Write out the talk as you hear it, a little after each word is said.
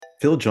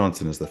Phil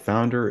Johnson is the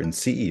founder and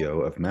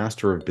CEO of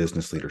Master of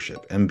Business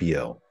Leadership,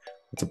 MBL.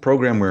 It's a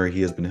program where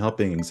he has been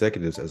helping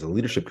executives as a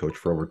leadership coach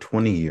for over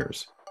 20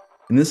 years.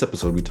 In this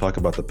episode, we talk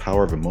about the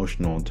power of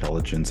emotional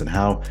intelligence and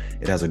how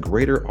it has a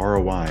greater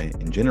ROI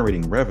in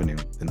generating revenue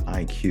than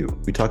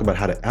IQ. We talk about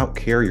how to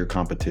outcarry your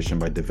competition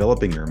by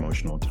developing your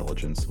emotional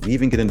intelligence. We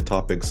even get into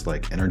topics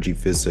like energy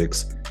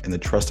physics and the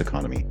trust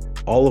economy,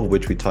 all of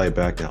which we tie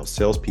back to how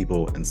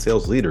salespeople and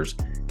sales leaders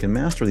can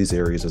master these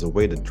areas as a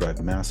way to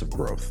drive massive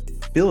growth.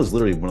 Phil is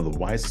literally one of the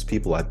wisest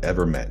people I've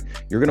ever met.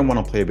 You're going to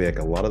want to play back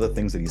a lot of the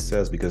things that he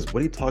says because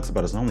what he talks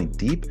about is not only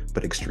deep,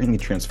 but extremely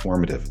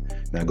transformative.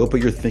 Now go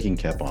put your thinking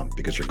cap on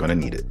because you're going to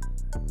need it.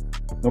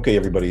 Okay,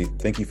 everybody,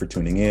 thank you for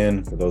tuning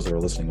in. For those that are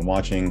listening and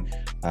watching,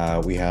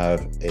 we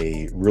have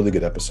a really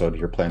good episode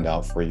here planned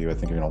out for you. I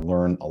think you're going to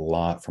learn a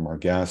lot from our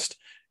guest.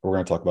 We're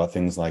going to talk about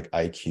things like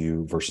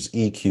IQ versus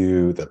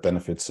EQ, the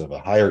benefits of a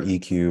higher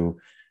EQ,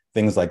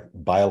 things like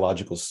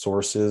biological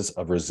sources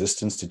of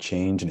resistance to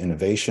change and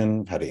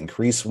innovation, how to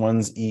increase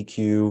one's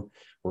EQ.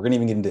 We're going to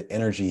even get into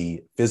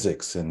energy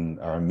physics and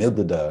our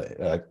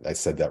amygdala. I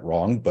said that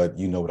wrong, but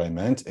you know what I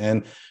meant,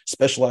 and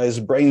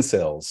specialized brain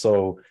cells.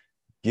 So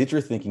get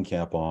your thinking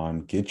cap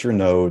on, get your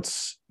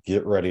notes,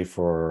 get ready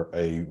for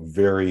a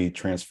very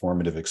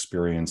transformative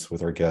experience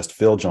with our guest,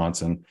 Phil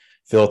Johnson.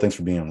 Phil, thanks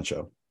for being on the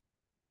show.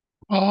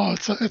 Oh,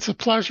 it's a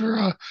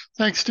pleasure.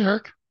 Thanks,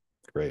 Derek.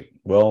 Great.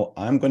 Well,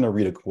 I'm going to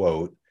read a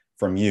quote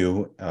from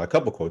you, a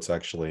couple quotes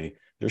actually.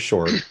 They're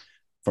short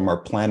from our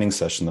planning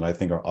session that I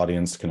think our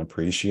audience can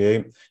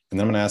appreciate. And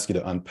then I'm going to ask you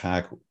to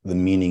unpack the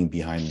meaning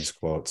behind these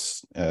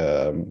quotes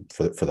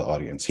for the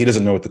audience. He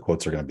doesn't know what the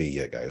quotes are going to be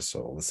yet, guys.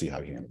 So let's see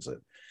how he handles it.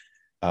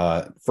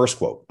 First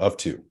quote of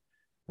two.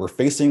 We're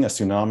facing a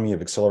tsunami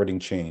of accelerating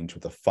change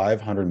with a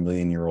 500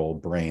 million year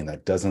old brain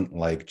that doesn't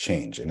like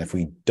change. And if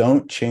we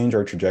don't change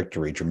our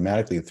trajectory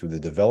dramatically through the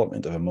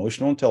development of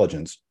emotional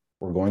intelligence,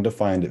 we're going to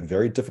find it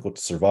very difficult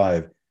to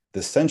survive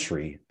this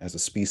century as a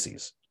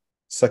species.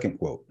 Second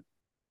quote.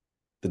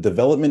 The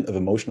development of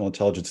emotional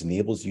intelligence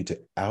enables you to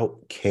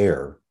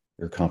outcare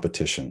your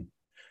competition.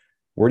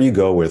 Where do you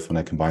go with when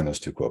I combine those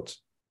two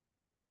quotes?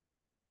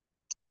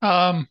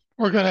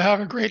 We're going to have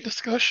a great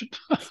discussion.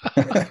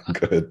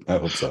 Good. I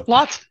hope so.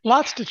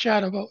 Lots to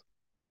chat about.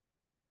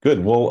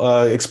 Good.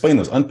 Well, explain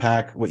those.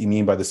 Unpack what you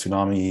mean by the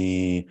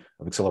tsunami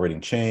of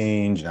accelerating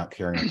change and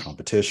outcarrying our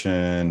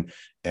competition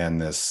and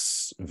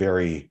this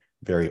very,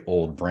 very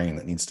old brain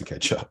that needs to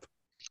catch up.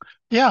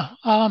 Yeah,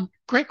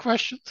 great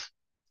questions.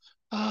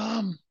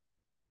 Um,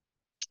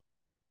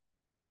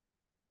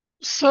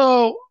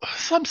 so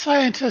some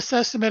scientists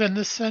estimate in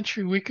this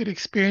century we could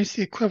experience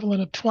the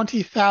equivalent of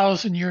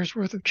 20,000 years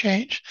worth of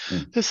change.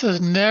 Mm. This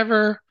has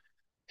never,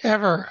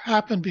 ever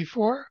happened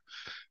before.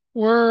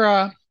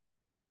 We're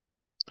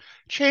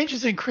change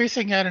is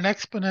increasing at an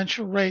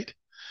exponential rate,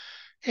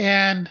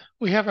 and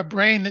we have a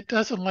brain that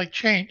doesn't like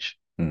change,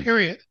 Mm.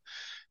 period.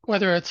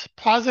 Whether it's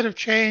positive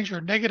change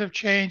or negative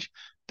change,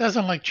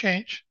 doesn't like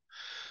change.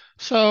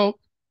 So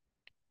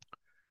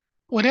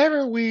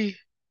whenever we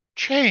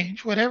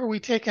change, whenever we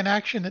take an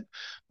action that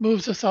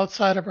moves us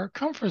outside of our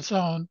comfort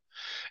zone,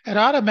 it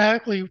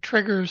automatically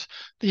triggers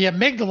the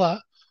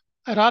amygdala.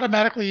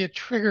 It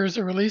triggers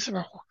the release of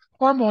a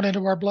hormone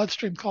into our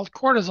bloodstream called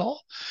cortisol.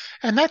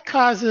 And that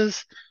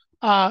causes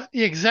the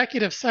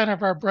executive center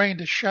of our brain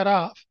to shut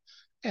off.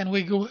 And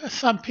we go,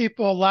 some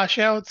people lash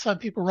out, some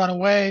people run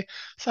away,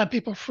 some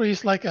people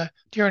freeze like a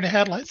deer in the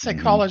headlights. Mm-hmm.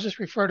 Psychologists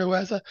refer to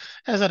as an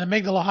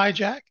amygdala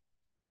hijack.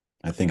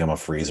 I think I'm a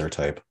freezer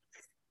type.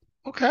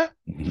 Okay.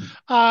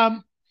 Mm-hmm.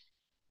 Um,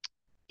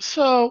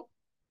 so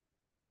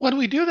when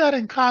we do that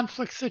in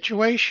conflict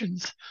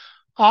situations,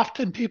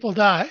 often people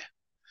die.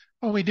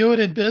 When we do it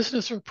in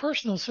business or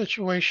personal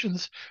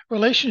situations,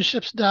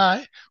 relationships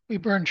die. We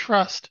burn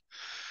trust.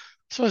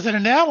 So, as an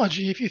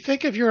analogy, if you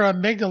think of your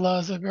amygdala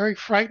as a very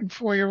frightened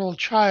 4-year-old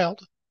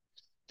child,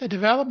 the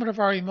development of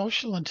our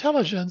emotional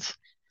intelligence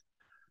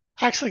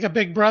acts like a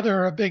big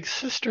brother or a big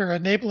sister,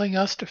 enabling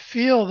us to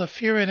feel the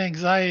fear and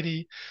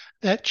anxiety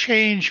that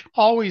change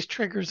always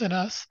triggers in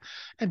us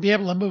and be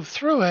able to move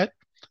through it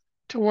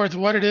towards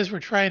what it is we're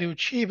trying to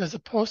achieve, as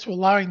opposed to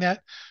allowing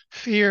that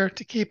fear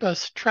to keep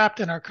us trapped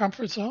in our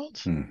comfort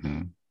zones.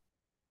 Mm-hmm.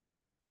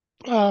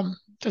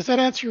 Does that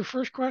answer your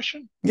first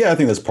question? Yeah, I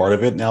think that's part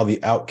of it. Now, the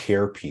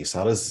outcare piece,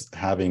 how does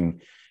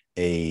having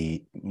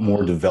a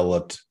more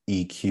developed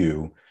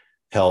EQ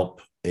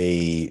help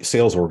a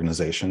sales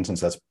organization,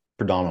 since that's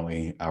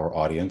predominantly our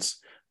audience?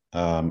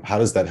 How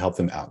does that help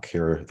them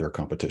outcare their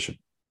competition?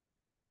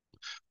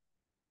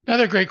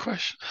 Another great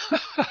question.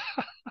 I'm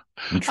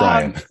um,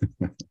 trying.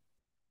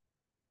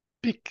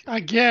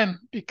 Again,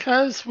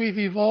 because we've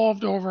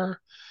evolved over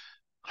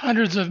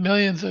hundreds of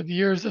millions of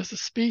years as a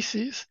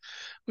species,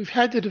 we've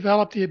had to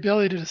develop the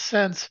ability to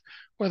sense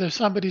whether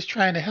somebody's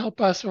trying to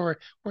help us or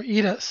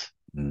eat us.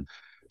 Mm.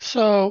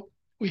 So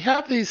we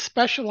have these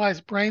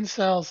specialized brain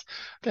cells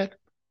that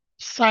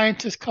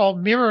scientists call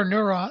mirror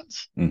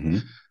neurons Mm-hmm.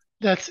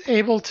 that's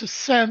able to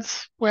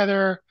sense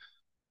whether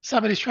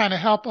somebody's trying to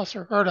help us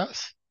or hurt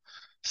us.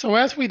 So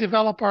as we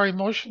develop our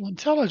emotional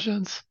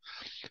intelligence,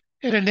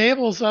 it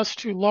enables us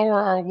to lower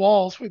our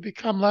walls. We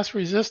become less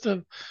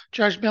resistive,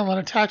 judgmental, and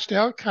attached to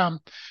outcome.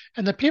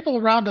 And the people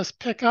around us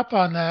pick up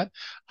on that,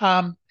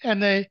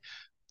 and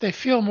they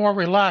feel more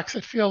relaxed.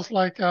 It feels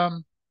like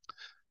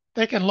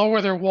they can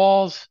lower their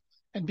walls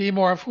and be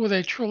more of who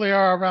they truly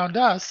are around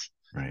us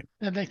Right.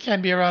 than they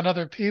can be around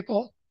other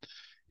people.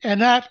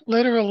 And that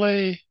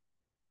literally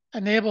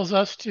enables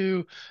us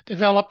to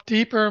develop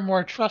deeper,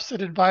 more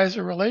trusted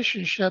advisor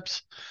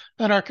relationships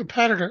than our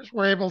competitors.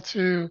 We're able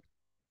to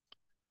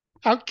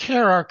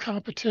outcare our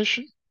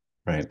competition.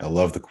 Right. I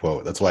love the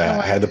quote. That's why So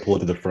I had I to pull it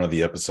to the front of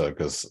the episode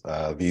because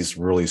these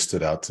really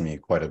stood out to me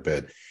quite a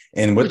bit.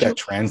 And what would that you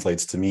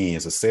translates to me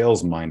as a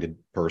sales minded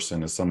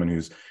person, as someone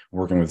who's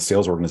working with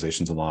sales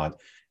organizations a lot,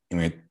 I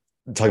mean,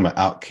 talking about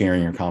out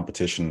carrying your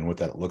competition, what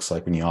that looks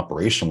like when you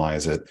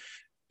operationalize it,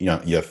 you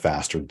have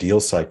faster deal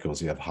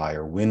cycles, you have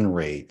higher win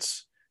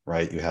rates,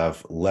 right? You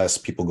have less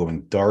people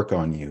going dark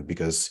on you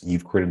because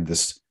you've created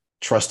this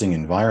trusting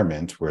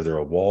environment where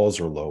their walls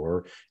are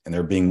lower and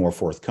they're being more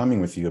forthcoming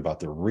with you about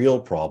the real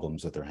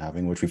problems that they're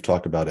having, which we've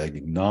talked about ad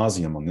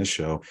nauseum on this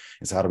show,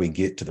 is how do we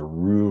get to the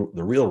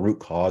real root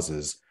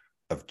causes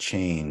of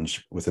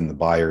change within the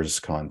buyer's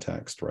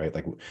context, right?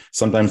 Like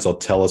sometimes they'll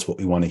tell us what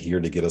we want to hear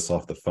to get us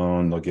off the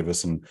phone. They'll give us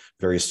some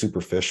very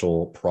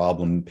superficial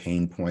problem,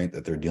 pain point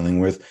that they're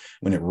dealing with,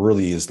 when it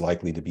really is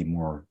likely to be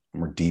more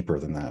deeper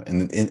than that.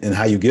 And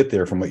how you get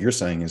there, from what you're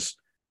saying, is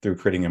through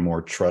creating a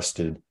more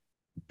trusted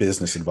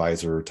business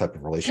advisor type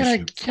of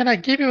relationships. can I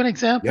give you an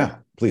example? Yeah,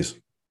 please.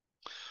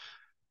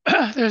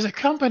 There's a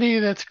company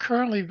that's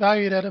currently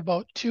valued at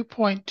about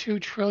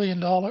 $2.2 trillion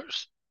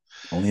dollars,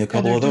 Only a and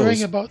couple they're of doing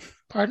those. about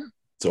pardon,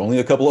 It's only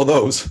a couple of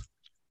those.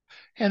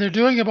 and they're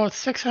doing about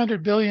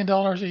 $600 billion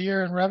dollars a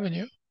year in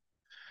revenue.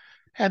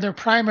 And their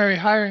primary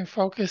hiring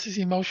focus is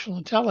emotional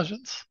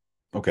intelligence.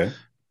 Okay.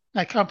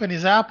 That company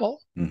is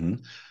Apple. Mm-hmm.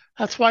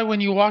 That's why when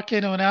you walk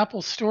into an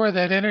Apple store,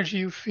 that energy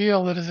you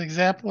feel, that is an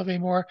example of a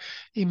more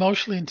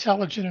emotionally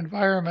intelligent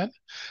environment.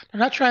 They're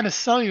not trying to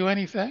sell you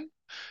anything.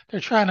 They're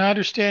trying to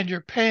understand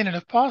your pain and,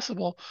 if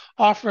possible,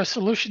 offer a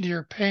solution to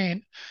your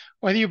pain.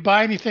 Whether you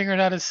buy anything or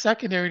not is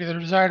secondary to their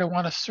desire to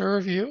want to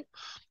serve you.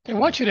 They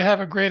want you to have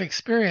a great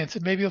experience,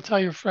 and maybe you'll tell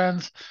your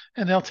friends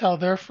and they'll tell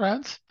their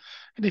friends.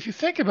 And if you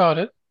think about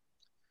it,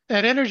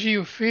 that energy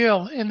you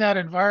feel in that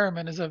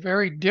environment is a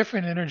very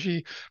different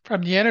energy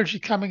from the energy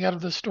coming out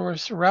of the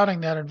stores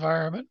surrounding that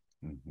environment.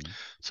 Mm-hmm.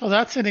 So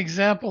that's an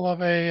example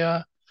of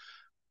a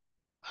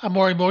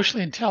more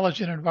emotionally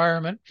intelligent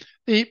environment.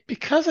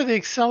 Because of the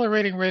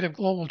accelerating rate of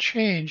global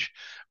change,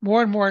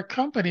 more and more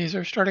companies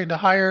are starting to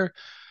hire,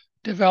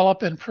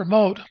 develop, and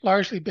promote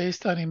largely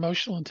based on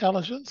emotional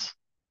intelligence.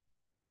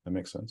 That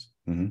makes sense.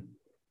 Mm-hmm.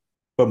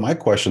 But my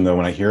question, though,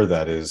 when I hear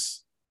that,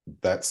 is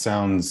that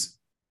sounds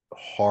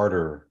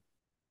harder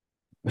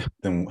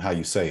than how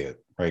you say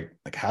it, right?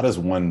 Like, how does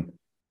one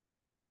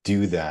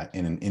do that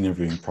in an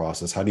interviewing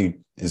process?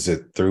 Is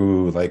it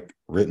through like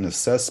written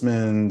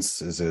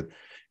assessments? Is it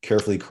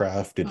carefully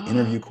crafted Uh,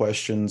 interview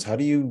questions? How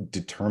do you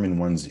determine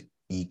one's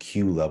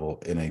EQ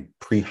level in a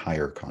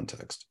pre-hire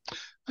context?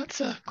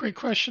 that's a great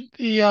question.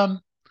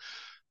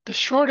 The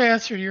short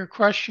answer to your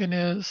question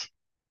is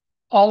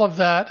all of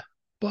that,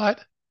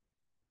 but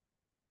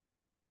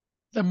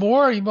the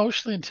more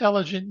emotionally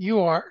intelligent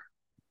you are,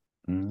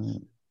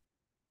 Mm,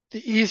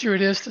 the easier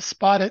it is to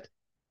spot it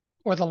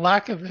or the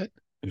lack of it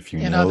if you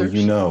in know, you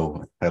others.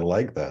 know. I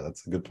like that.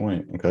 That's a good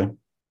point. Okay.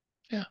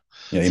 Yeah.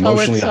 Yeah, So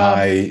emotionally it's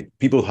high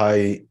people with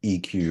high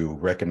EQ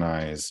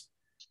recognize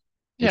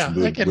which yeah,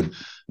 they would can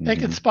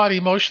mhm. spot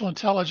emotional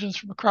intelligence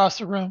from across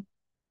the room.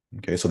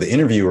 Okay. So the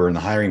interviewer and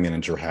the hiring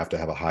manager have to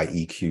have a high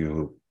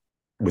EQ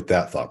with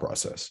that thought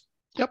process.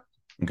 Yep.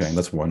 Okay,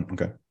 that's one.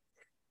 Okay.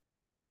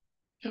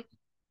 Yep.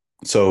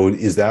 So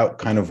is that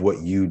kind of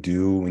what you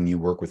do when you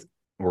work with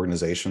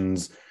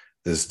organizations,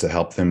 is to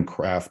help them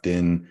craft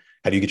in,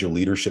 how do you get your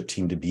leadership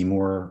team to be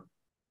more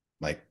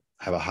like,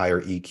 have a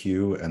higher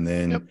EQ, and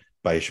Yep. then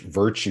by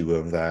virtue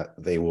of that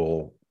they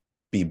will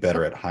be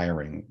better Yep. at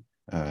hiring.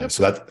 Yep.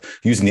 So that,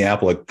 using the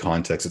Apple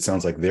context, it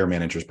sounds like their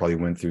managers probably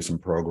went through some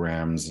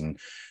programs and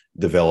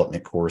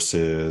development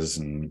courses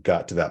and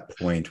got to that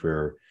point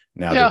where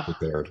now they're Yeah.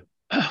 prepared.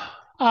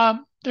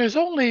 There's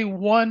only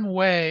one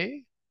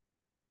way.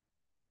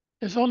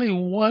 There's only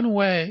one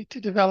way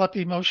to develop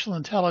emotional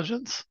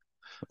intelligence.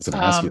 I was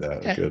going to ask you Um,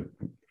 that. and, Good.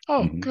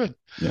 oh, Mhm. good.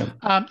 Yeah.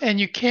 And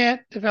you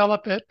can't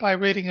develop it by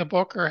reading a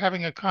book or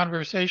having a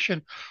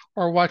conversation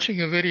or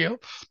watching a video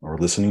Or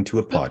listening to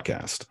a but,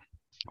 podcast.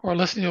 or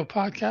listening to a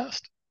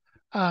podcast,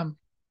 um,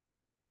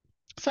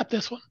 except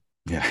this one.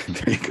 Yeah,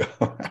 there you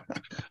go.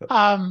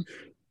 Um,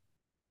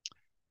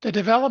 the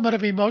development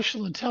of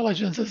emotional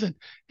intelligence is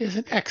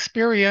an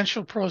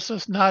experiential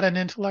process, not an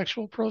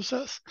intellectual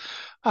process.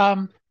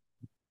 Um,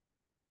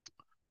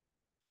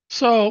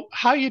 so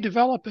how you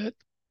develop it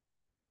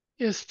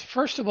is,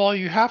 first of all,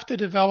 you have to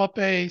develop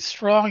a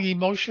strong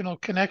emotional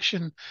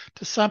connection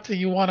to something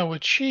you want to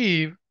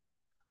achieve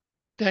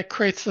that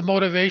creates the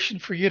motivation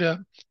for you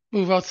to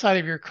move outside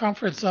of your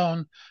comfort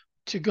zone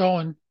to go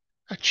and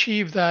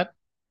achieve that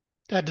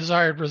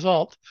desired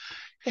result.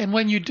 And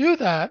when you do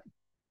that,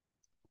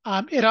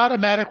 it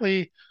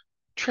automatically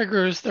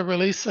triggers the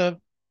release of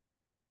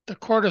the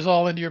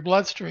cortisol into your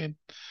bloodstream,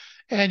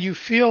 and you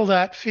feel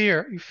that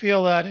fear, you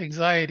feel that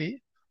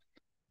anxiety,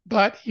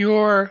 but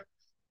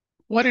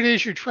what it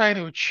is you're trying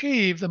to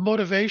achieve, the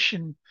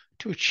motivation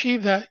to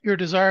achieve that your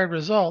desired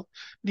result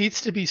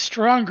needs to be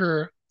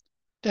stronger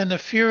than the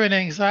fear and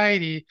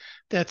anxiety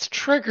that's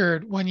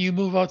triggered when you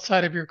move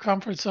outside of your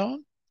comfort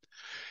zone.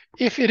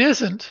 If it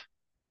isn't,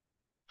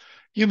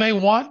 you may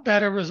want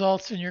better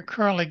results than you're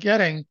currently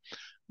getting,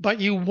 but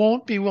you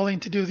won't be willing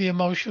to do the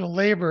emotional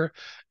labor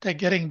that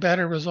getting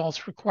better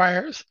results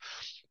requires.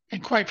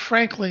 And quite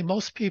frankly,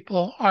 most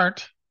people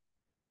aren't.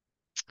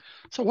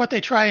 So what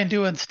they try and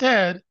do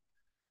instead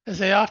is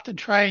they often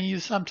try and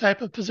use some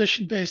type of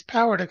position-based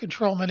power to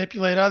control,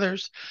 manipulate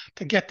others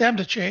to get them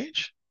to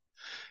change.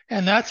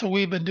 And that's what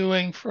we've been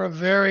doing for a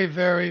very,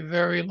 very,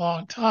 very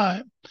long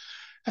time.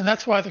 And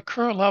that's why the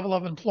current level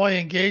of employee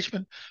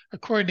engagement,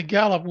 according to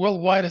Gallup,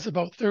 worldwide is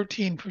about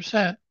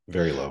 13%.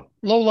 Very low.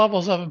 Low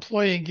levels of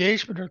employee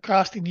engagement are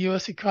costing the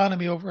US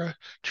economy over $1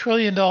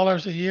 trillion a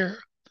year.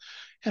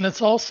 And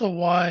it's also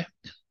why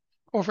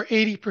over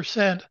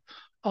 80%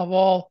 of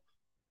all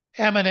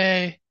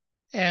M&A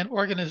and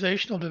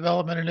organizational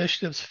development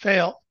initiatives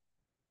fail.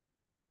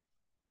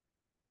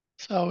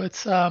 So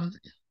it's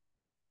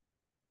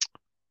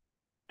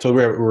So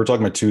we're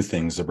talking about two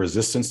things: the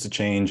resistance to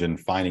change and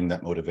finding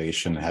that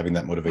motivation, and having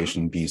that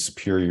motivation be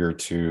superior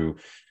to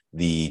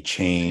the fear,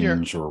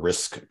 change or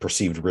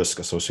perceived risk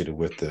associated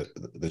with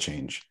the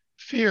change.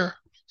 fear.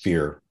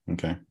 Fear.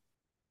 Okay.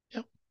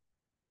 Yep,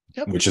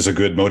 yep, Which is a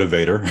good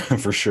motivator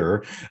for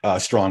sure.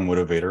 Strong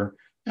motivator.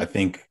 I yep,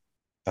 think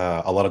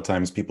a lot of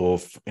times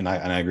people, and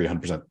I agree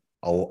 100%.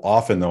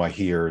 Often though, I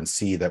hear and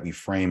see that we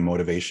frame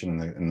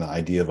motivation and the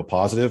idea of a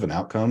positive, an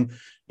outcome.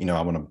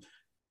 I want to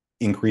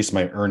increase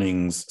my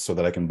earnings so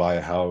that I can buy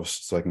a house,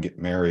 so I can get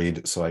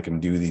married, so I can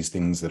do these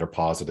things that are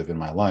positive in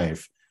my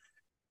life.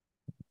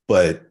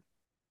 But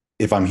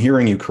if I'm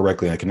hearing you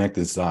correctly, I connect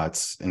these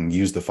dots and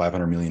use the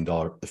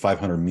the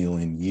 500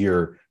 million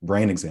year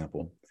brain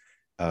example.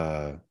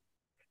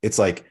 It's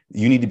like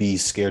you need to be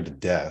scared to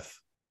death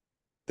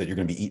that you're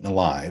going to be eaten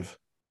alive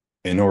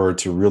in order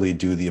to really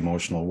do the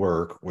emotional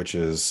work, which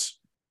is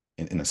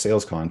in a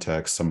sales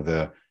context, some of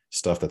the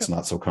stuff that's yep,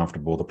 not so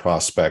comfortable, the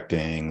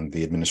prospecting,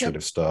 the yep.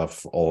 administrative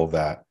stuff, all of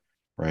that.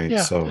 Right.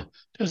 Yeah. So,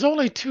 There's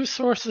only two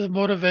sources of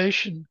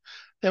motivation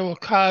that will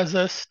cause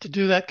us to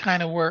do that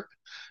kind of work.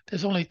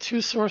 There's only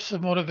two sources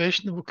of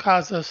motivation that will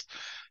cause us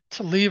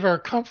to leave our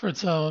comfort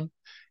zone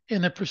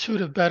in the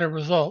pursuit of better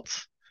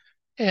results.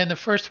 And the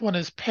first one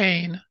is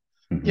pain.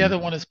 The other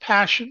mhm, one is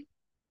passion.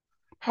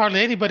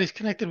 Hardly anybody's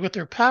connected with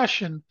their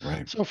passion.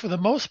 right. So for the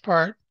most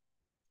part,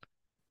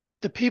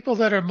 the people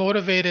that are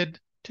motivated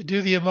to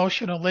do the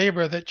emotional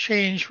labor that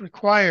change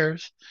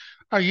requires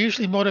are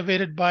usually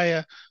motivated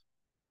by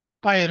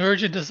an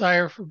urgent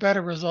desire for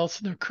better results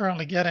than they're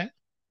currently getting.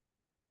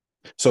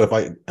 So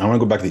I want to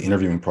go back to the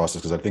interviewing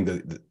process because I think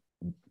that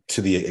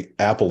to the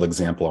Apple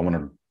example, I want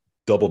to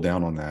double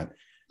down on that.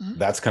 Mhm.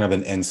 That's kind of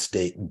an end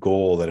state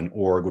goal that an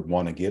org would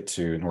want to get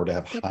to in order to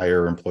have Yep.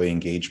 higher employee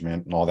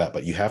engagement and all that.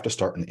 But you have to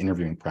start an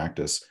interviewing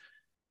practice,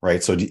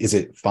 right? So is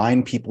it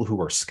find people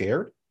who are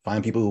scared,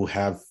 find people who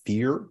have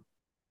fear,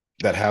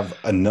 that have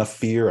enough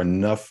fear,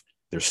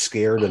 they're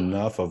scared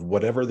enough of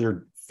whatever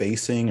they're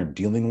facing or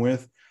dealing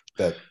with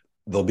that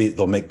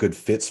they'll make good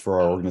fits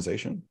for our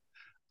organization?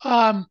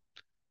 Um,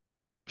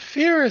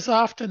 Fear is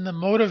often the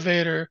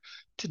motivator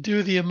to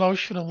do the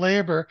emotional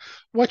labor.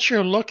 What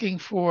you're looking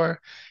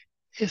for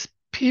is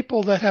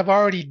people that have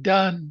already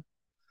done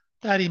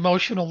that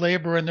emotional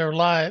labor in their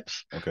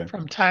lives Okay.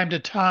 from time to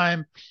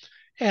time.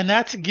 And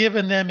that's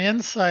given them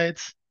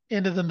insights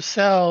into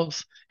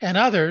themselves and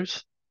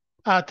others.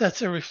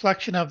 That's a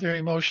reflection of their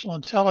emotional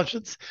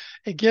intelligence.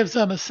 It gives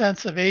them a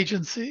sense of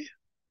agency.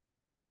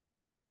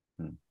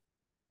 Hmm.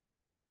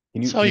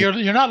 Can you So can you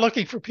you're not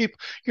looking for people.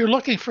 You're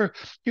looking for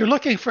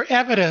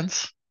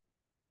evidence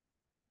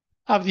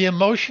of the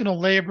emotional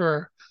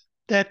labor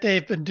that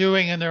they've been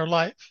doing in their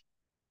life.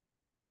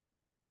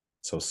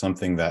 so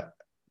something that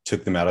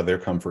took them out of their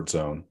comfort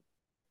zone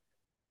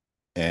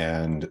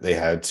and they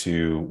had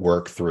to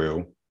work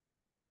through,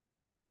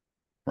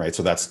 right?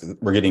 So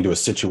we're getting to a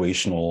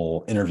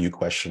situational interview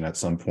question at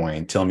some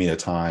point. Tell me a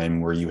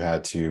time where you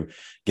had to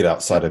get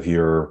outside Yep. of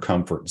your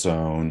comfort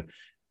zone,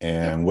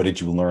 Yep. and what did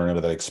you learn out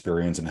of that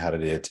experience, and how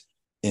did it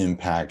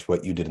impact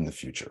what you did in the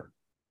future?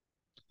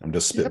 I'm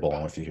just Yep.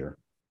 spitballing with you here.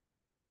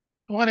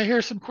 Want to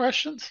hear some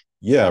questions?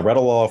 Yeah,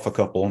 rattle off a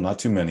couple, not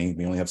too many.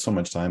 We only have so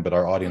much time, but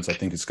our audience, I Okay.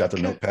 think, has got their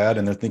Okay. notepad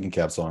and their thinking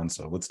caps on.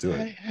 So let's do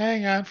it.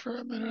 Hang on for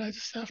a minute. I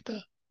just have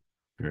to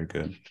Very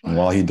good. And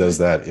while find he does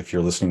find. that, if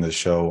you're listening to the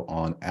show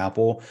on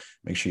Apple,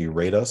 make sure you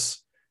rate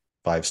us.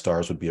 5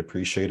 stars would be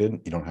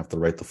appreciated. You don't have to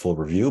write the full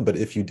review, but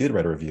if you did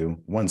write a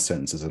review, one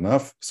sentence is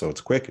enough. So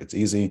it's quick, it's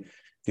easy.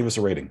 Give us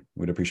a rating.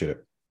 We'd appreciate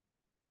it.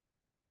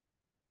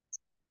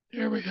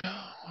 Here we go.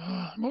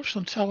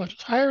 Emotional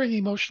intelligence, hiring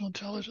emotional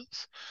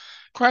intelligence.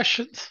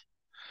 Questions.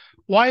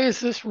 Why is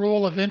this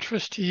role of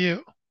interest to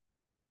you?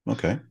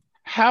 Okay.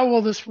 How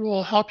will this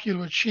role help you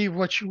to achieve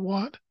what you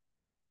want?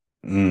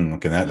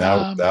 Okay.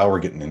 Now we're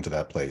getting into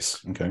that place.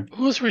 Okay.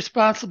 Who's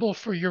responsible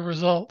for your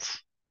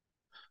results?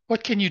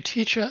 What can you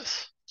teach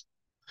us?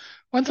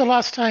 When's the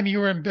last time you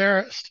were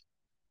embarrassed?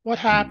 What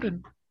Mm.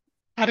 happened?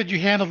 How did you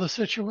handle the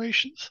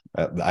situations?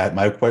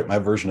 My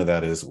version of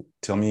that is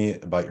tell me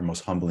about your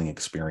most humbling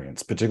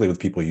experience, particularly with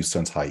people you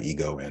sense high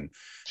ego in,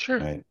 Sure.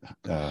 right?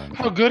 Um,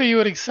 How good are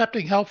you at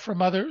accepting help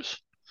from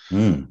others?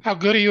 mm. How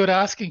good are you at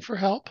asking for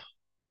help?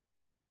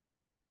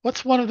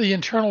 What's one of the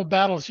internal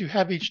battles you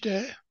have each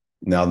day?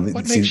 Now,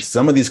 What see, makes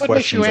some of these what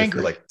makes you questions I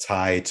feel angry? like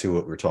tie to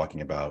what we're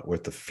talking about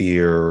with the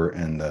fear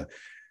and the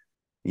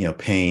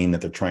pain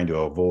that they're trying to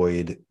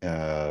avoid,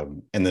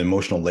 and the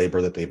emotional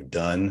labor that they've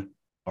done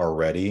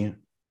already.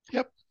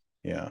 Yep.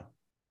 Yeah,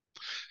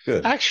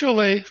 good.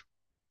 Actually,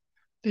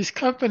 these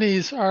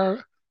companies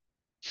are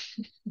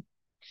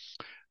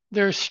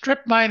they're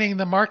strip mining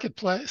the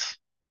marketplace,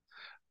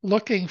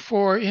 looking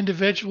for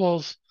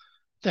individuals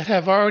that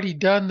have already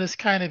done this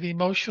kind of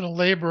emotional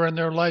labor in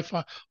their life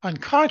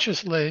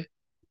unconsciously,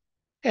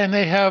 and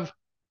they have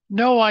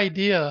no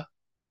idea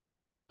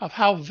of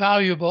how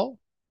valuable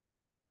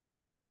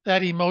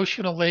that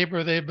emotional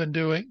labor they've been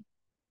doing.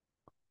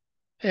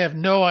 They have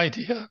no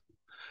idea.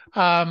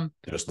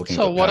 They're just looking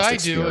at the So what past I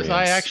do is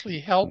I experience. actually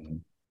help.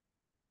 Mhm.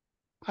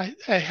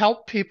 I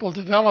help people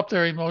develop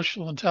their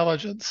emotional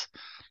intelligence.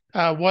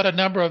 What a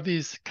number of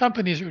these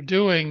companies are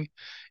doing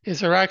is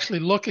they're actually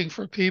looking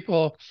for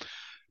people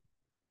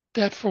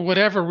that, for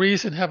whatever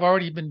reason, have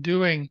already been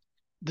doing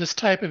this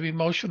type of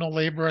emotional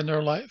labor in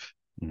their life.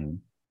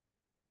 Mhm.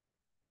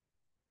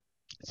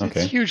 It's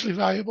Okay. hugely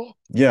valuable.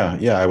 Yeah,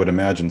 yeah, I would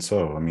imagine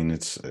so. I mean,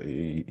 it's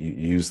you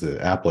use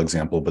the Apple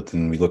example, but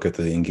then we look at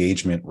the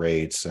engagement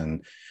rates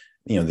and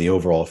the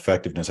overall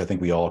effectiveness. I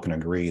think we all can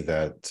agree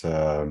that,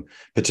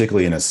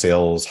 particularly in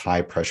a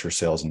high pressure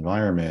sales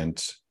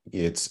environment,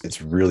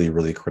 it's really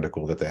really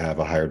critical that they have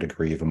a higher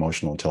degree of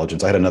emotional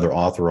intelligence. I had another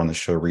author on the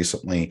show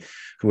recently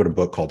who wrote a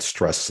book called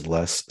Stress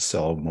Less,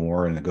 Sell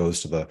More, and it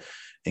goes to the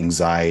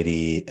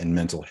anxiety and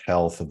mental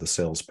health of the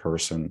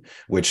salesperson,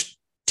 which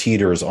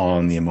teeters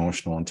on the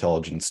emotional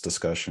intelligence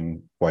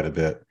discussion quite a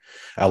bit.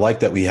 I like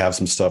that we have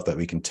some stuff that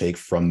we can take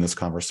from this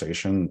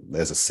conversation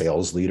as a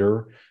sales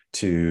leader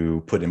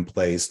to put in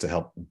place to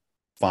help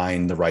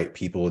find the right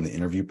people in the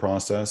interview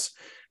process.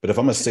 But if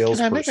I'm a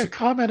Can I make a salesperson,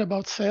 comment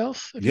about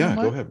sales, if you don't yeah,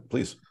 go mind? ahead,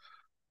 please.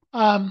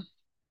 Um,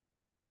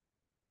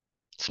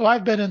 so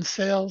I've been in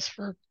sales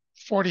for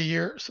 40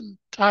 years and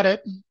taught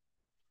it. And,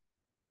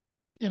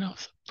 you know,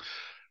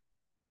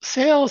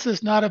 sales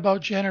is not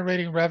about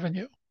generating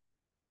revenue.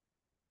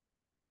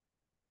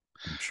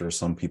 I'm sure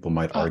some people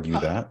might Uh, argue uh,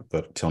 that,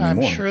 but tell me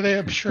more.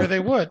 I'm sure they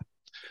would.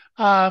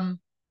 Um,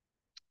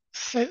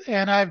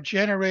 and I've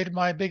generated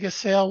my biggest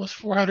sale was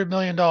 $400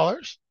 million.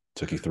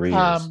 Took you 3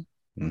 years. Um,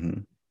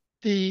 Mm-hmm.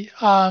 the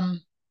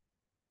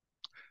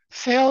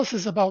sales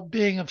is about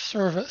being of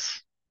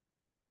service.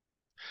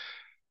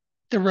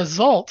 The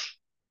result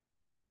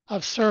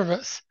of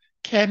service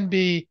can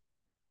be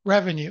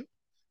revenue,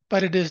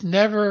 but it is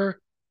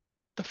never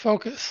the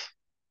focus.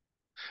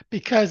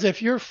 Because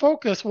if your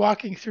focus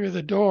walking through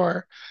the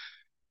door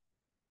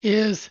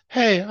is,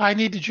 hey, I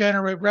need to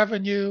generate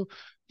revenue,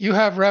 you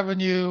have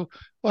revenue,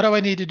 what do I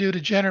need to do to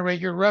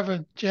generate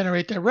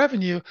that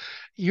revenue?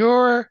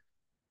 Your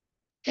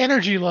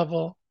energy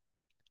level,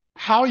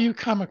 how you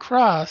come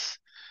across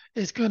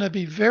is going to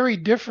be very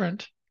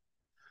different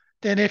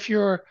than if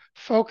your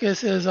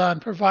focus is on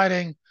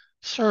providing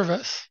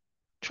service,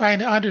 trying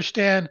to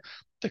understand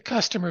the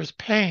customer's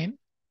pain.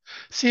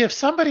 See, if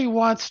somebody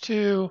wants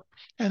to,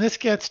 and this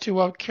gets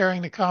to out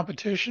carrying the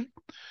competition,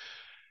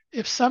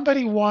 if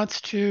somebody wants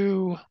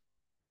to,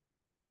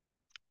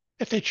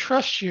 if they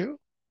trust you,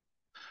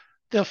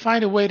 they'll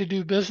find a way to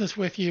do business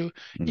with you,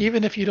 Mm-hmm.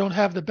 even if you don't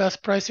have the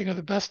best pricing or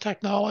the best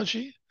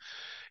technology.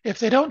 If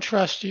they don't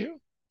trust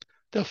you,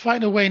 they'll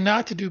find a way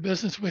not to do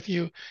business with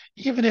you,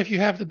 even if you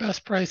have the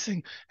best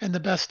pricing and the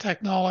best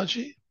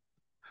technology.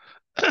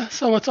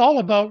 So it's all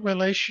about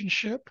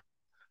relationship.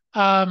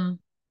 Um,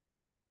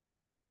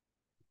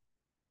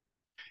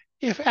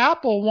 if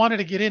Apple wanted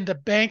to get into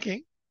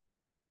banking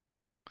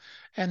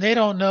and they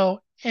don't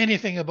know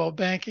anything about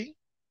banking,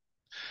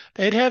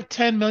 they'd have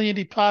 10 million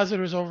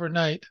depositors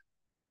overnight.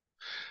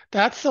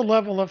 That's the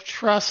level of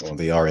trust. Well,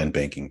 they are in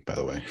banking, by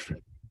the way.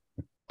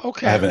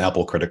 I Okay, have an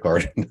Apple credit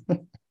card.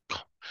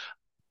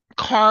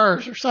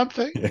 cars or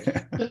something.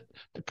 Yeah. The,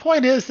 the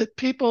point is that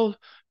people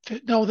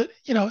know that,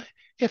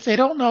 if they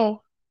don't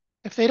know,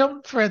 if they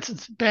don't, for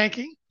instance,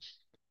 banking,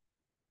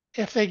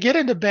 if they get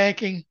into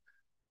banking,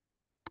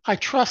 I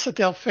trust that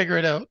they'll figure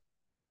it out.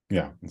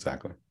 Yeah,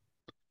 exactly.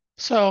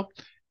 So,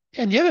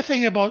 and the other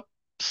thing about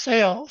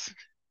sales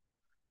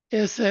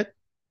is that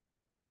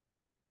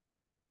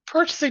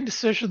purchasing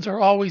decisions are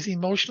always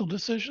emotional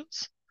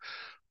decisions.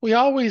 We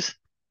always,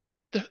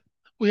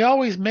 we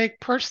always make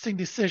purchasing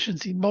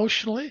decisions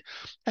emotionally.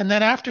 And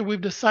then after we've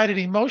decided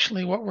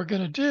emotionally what we're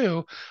going to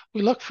do,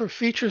 we look for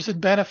features and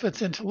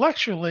benefits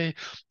intellectually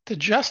to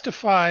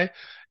justify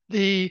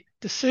the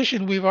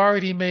decision we've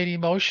already made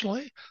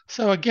emotionally.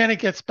 So again, it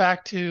gets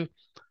back to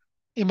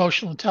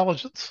emotional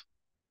intelligence.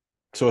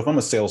 So if I'm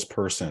a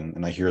salesperson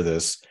and I hear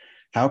this,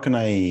 how can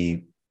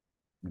I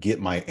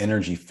get my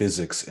energy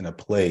physics in a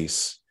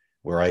place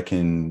where I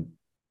can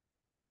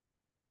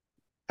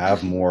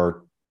have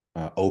more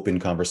open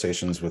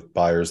conversations with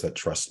buyers that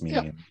trust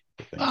Yep. me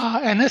and things?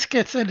 And this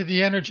gets into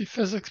the energy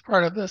physics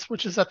part of this,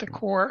 which is at the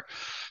core.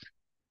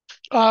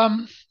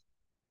 Um,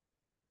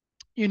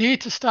 you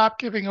need to stop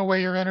giving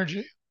away your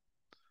energy.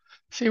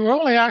 See, we're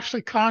only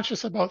actually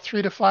conscious about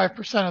 3 to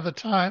 5% of the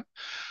time.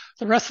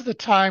 The rest of the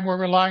time, we're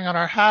relying on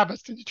our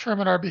habits to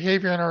determine our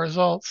behavior and our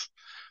results.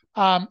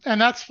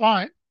 And that's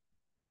fine.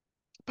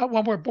 But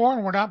when we're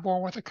born, we're not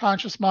born with a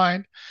conscious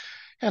mind.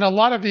 And a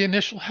lot of the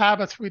initial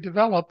habits we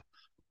develop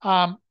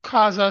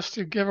cause us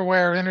to give away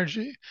our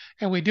energy.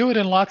 And we do it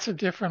in lots of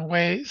different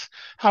ways.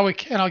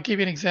 And I'll give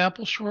you an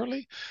example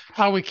shortly,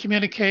 how we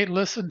communicate,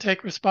 listen,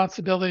 take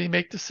responsibility,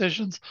 make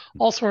decisions,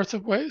 all sorts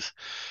of ways.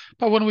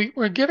 But when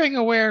we're giving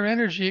away our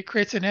energy, it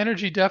creates an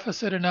energy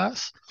deficit in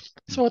us.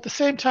 So at the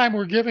same time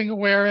we're giving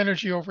away our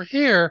energy over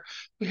here,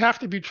 we have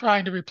to be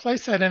trying to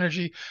replace that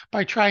energy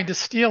by trying to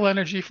steal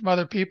energy from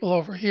other people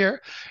over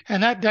here.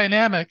 And that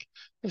dynamic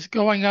is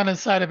going on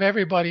inside of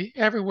everybody,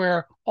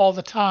 everywhere, all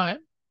the time.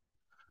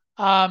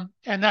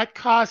 And that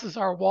causes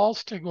our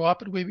walls to go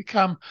up and we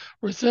become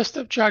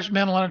resistive,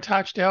 judgmental, and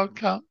attached to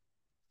outcome.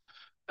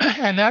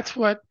 And that's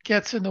what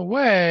gets in the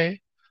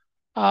way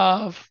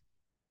of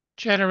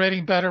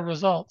generating better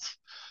results.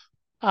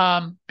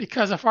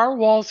 Because if our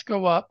walls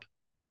go up,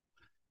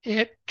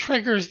 it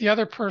triggers the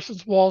other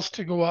person's walls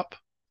to go up,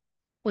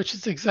 which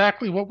is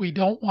exactly what we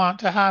don't want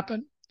to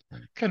happen.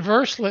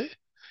 Conversely,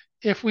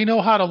 if we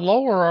know how to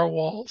lower our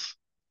walls,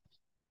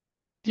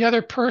 the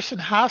other person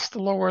has to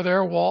lower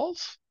their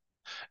walls.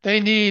 They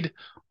need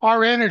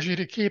our energy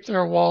to keep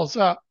their walls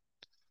up.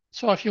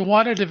 So if you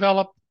want to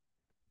develop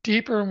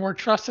deeper and more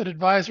trusted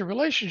advisor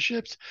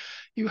relationships,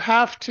 you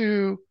have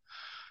to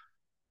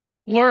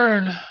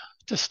learn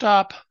to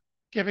stop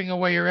giving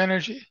away your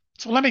energy.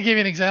 So let me give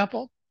you an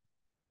example.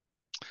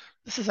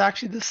 This is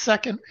actually the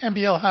second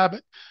MBL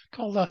habit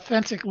called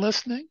authentic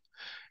listening.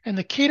 And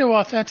the key to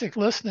authentic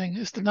listening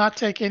is to not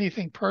take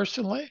anything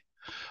personally.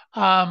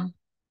 Um,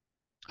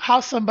 how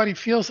somebody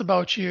feels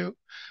about you,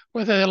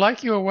 whether they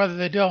like you or whether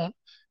they don't,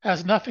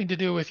 has nothing to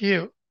do with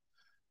you.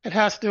 It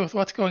has to do with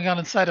what's going on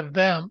inside of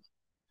them.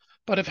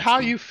 But if I how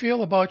see. you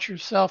feel about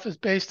yourself is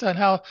based on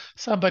how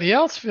somebody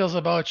else feels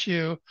about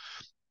you,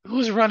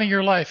 who's running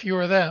your life, you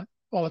or them?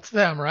 Well, it's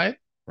them, right?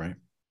 Right.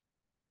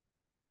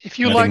 If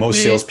you And I think like most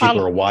me, salespeople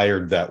are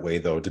wired that way,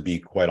 though, to be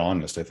quite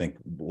honest. I think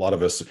a lot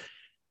of us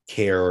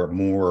care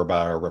more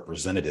about our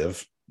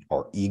representative,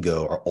 our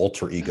ego, our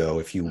alter ego,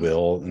 if you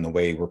will, in the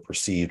way we're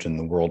perceived in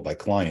the world by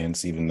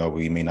clients, even though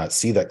we may not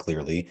see that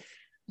clearly.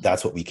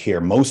 That's what we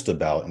care most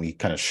about. And we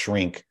kind of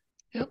shrink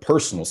the yep.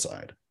 personal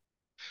side.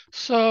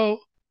 So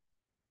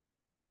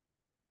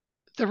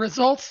the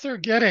results they're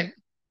getting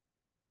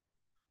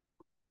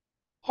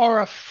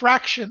are a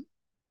fraction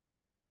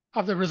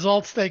of the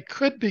results they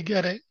could be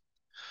getting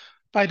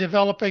by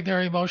developing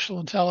their emotional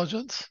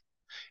intelligence.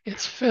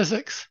 It's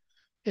physics,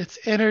 it's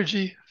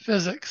energy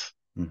physics.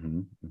 Mm-hmm,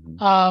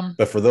 mm-hmm. Um,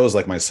 But for those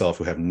like myself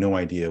who have no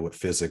idea what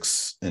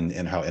physics and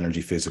how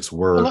energy physics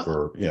well, work,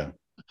 or yeah.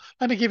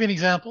 let me give you an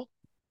example.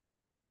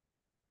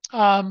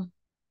 Um,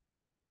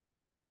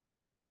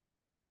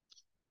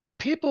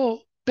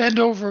 people bend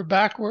over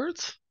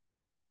backwards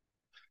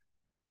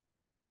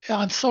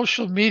on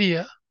social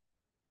media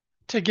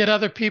to get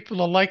other people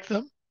to like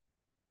them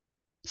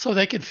so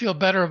they can feel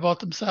better about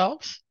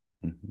themselves.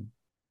 Mm-hmm.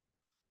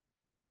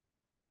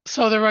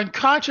 So they're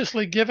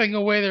unconsciously giving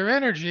away their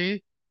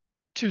energy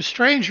to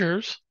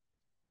strangers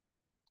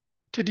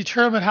to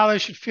determine how they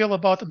should feel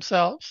about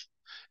themselves.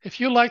 If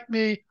you like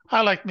me,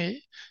 I like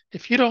me.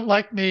 If you don't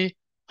like me,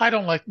 I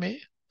don't like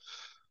me.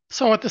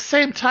 So at the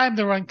same time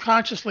they're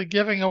unconsciously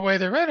giving away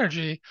their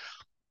energy,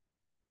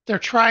 they're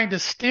trying to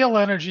steal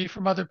energy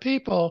from other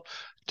people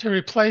to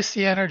replace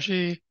the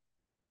energy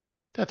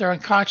that they're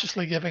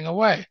unconsciously giving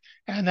away.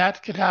 And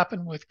that could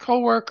happen with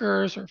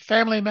coworkers or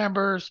family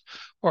members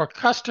or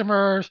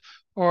customers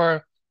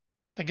or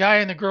the guy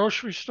in the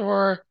grocery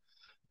store.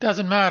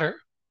 Doesn't matter.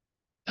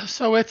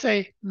 So it's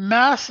a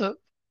massive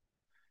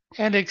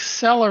and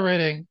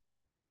accelerating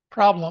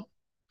problem.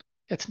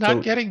 It's not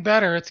So getting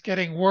better, it's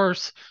getting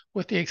worse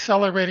with the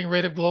accelerating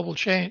rate of global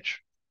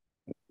change.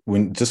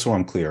 when, just so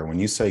I'm clear, when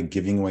you say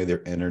giving away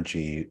their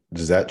energy,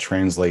 does that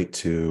translate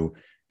to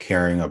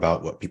caring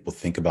about what people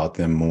think about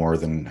them more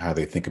than how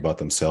they think about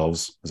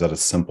themselves? Is that a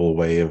simple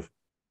way of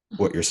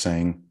what you're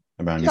saying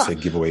about when you Yeah, say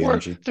give away or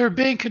energy? they're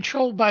being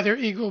controlled by their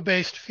ego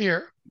based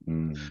fear.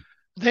 Mm.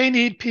 They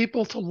need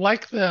people to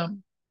like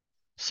them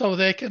so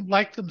they can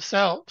like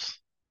themselves.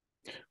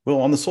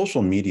 Well, on the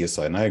social media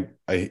side, and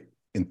I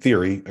in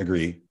theory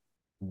agree,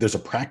 there's a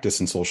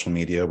practice in social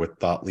media with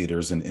thought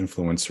leaders and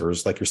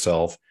influencers like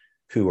yourself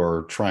who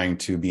are trying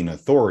to be an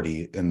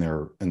authority in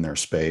their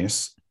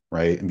space,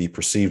 right, and be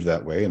perceived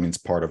that way. I mean, it's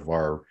part of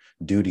our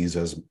duties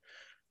as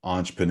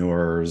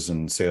entrepreneurs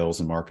and sales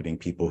and marketing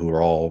people who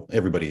are all,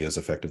 everybody is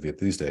effectively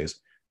these days.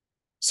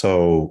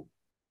 So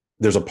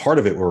there's a part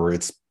of it where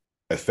it's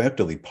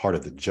effectively part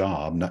of the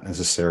job, not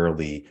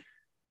necessarily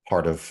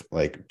part of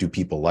like, do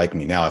people like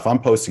me? Now, if I'm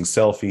posting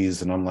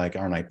selfies and I'm like,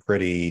 aren't I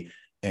pretty?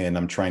 And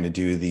I'm trying to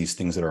do these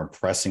things that are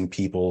impressing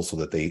people so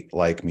that they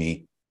like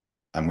me,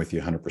 I'm with you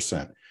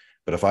 100%.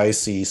 But if I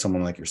see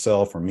someone like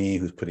yourself or me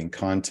who's putting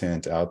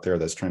content out there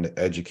that's trying to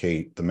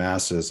educate the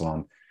masses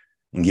on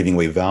and giving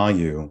away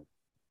value,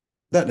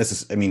 that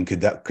necessarily, I mean,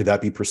 could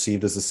that be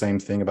perceived as the same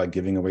thing about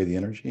giving away the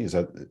energy? Is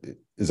that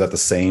the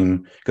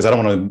same? Because I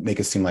don't want to make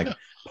it seem like Yeah.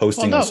 Well,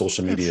 posting on no,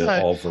 social it's media,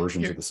 all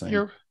versions are you're the same.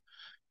 you're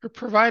you're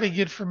providing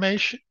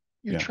information.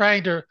 You're Yeah.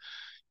 trying to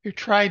you're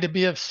trying to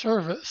be of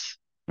service.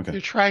 Okay.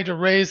 You're trying to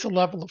raise the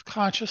level of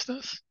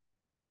consciousness.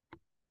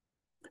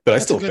 But I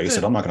That's a still good face it.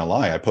 thing. I'm not going to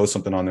lie. I post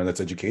something on there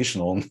that's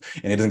educational and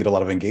it doesn't get a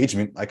lot of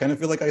engagement. I kind of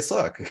feel like I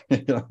suck.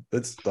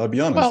 I'll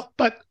be honest. Well,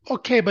 but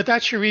okay, but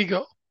that's your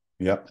ego.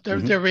 Yep.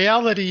 The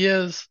reality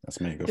is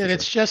That's my ego for that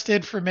it's sure. just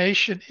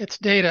information, it's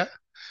data.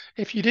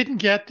 If you didn't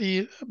get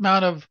the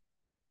amount of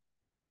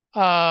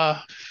uh,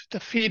 the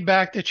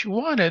feedback that you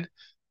wanted,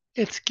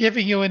 it's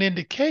giving you an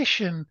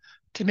indication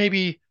to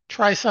maybe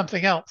try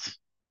something else.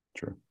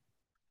 True.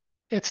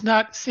 It's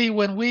not, see,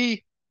 when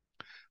we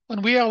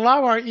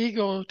allow our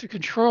ego to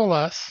control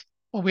us,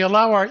 when we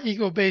allow our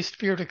ego-based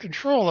fear to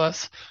control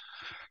us,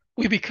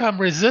 we become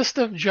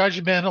resistive,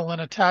 judgmental,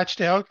 and attached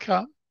to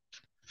outcome.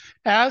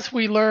 As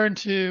we learn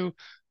to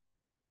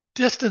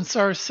distance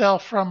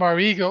ourselves from our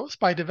egos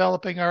by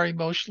developing our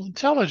emotional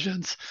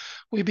intelligence,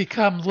 we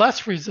become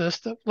less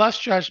resistant, less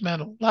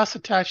judgmental, less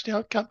attached to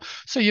outcome.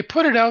 So you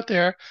put it out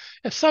there.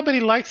 If somebody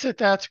likes it,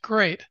 that's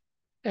great.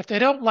 If they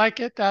don't like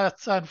it,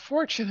 that's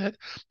unfortunate.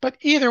 But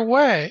either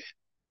way,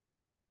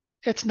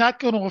 it's not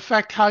going to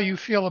affect how you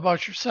feel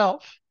about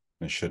yourself.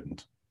 It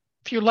shouldn't.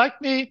 If you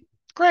like me,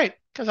 great,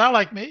 because I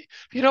like me.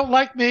 If you don't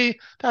like me,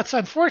 that's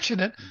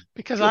unfortunate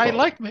because It's your I problem.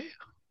 like me.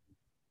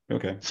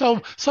 Okay.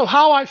 So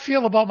how I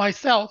feel about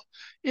myself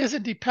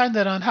isn't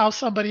dependent on how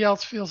somebody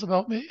else feels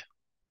about me.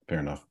 Fair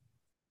enough.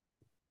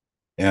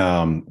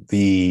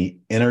 The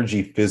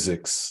energy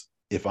physics,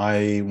 if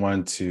I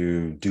want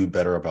to do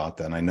better about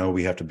that, and I know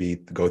we have to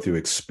go through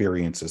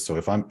experiences. So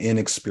if I'm in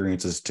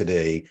experiences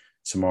today,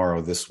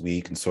 tomorrow, this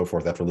week, and so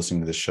forth, after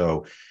listening to this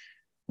show,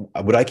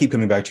 what I keep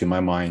coming back to in my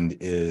mind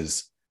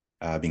is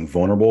being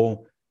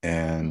vulnerable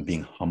and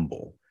being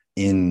humble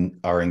in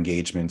our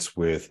engagements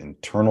with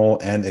internal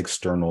and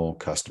external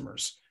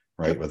customers,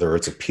 right? Yep. Whether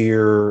it's a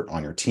peer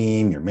on your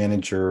team, your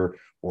manager,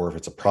 or if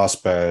it's a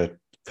prospect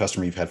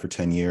customer you've had for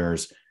 10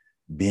 years,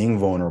 being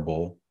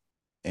vulnerable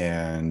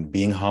and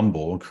being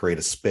humble create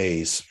a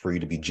space for you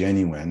to be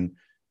genuine.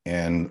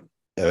 And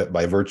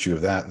by virtue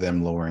of that,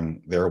 them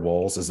lowering their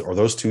walls, are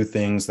those two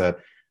things that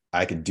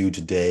I could do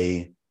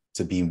today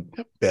to be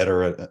Yep.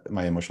 better at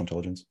my emotional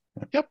intelligence?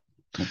 Yep.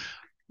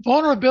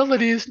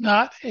 Vulnerability is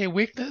not a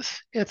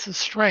weakness, it's a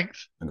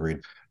strength. Agreed.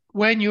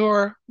 When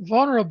you're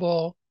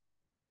vulnerable,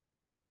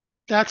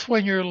 that's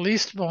when you're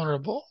least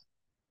vulnerable.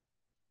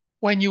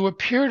 When you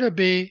appear to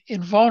be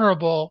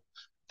invulnerable,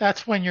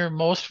 that's when you're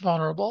most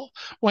vulnerable.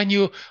 When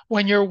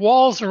your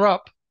walls are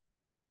up,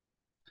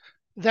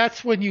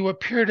 that's when you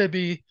appear to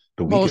be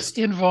The most weakest.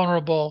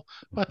 invulnerable.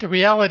 But the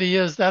reality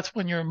is that's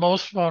when you're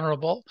most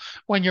vulnerable.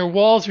 When your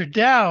walls are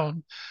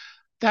down,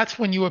 that's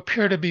when you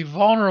appear to be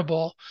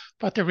vulnerable.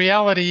 But the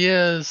reality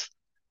is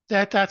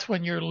that that's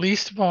when you're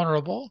least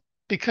vulnerable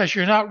because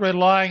you're not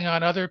relying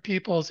on other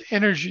people's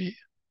energy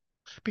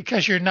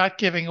because you're not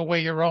giving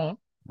away your own.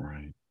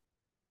 Right.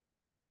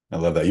 I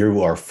love that.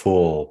 You are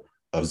full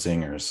of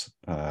zingers.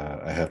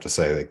 I have to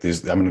say, like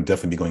these, I'm going to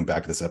definitely be going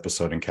back to this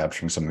episode and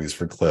capturing some of these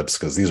for clips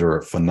because these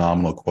are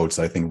phenomenal quotes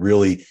that I think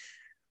really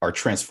are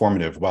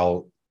transformative.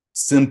 While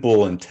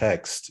simple in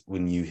text,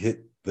 when you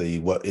hit the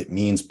what it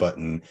means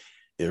button,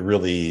 it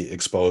really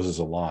exposes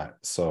a lot.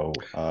 So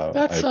I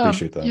That's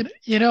appreciate that.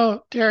 you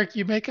know, Derek,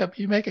 you make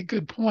a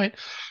good point.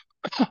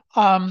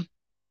 Um,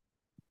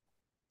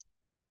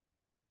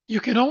 you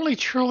can only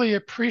truly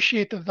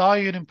appreciate the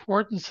value and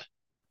importance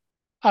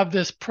of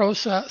this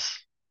process,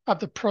 of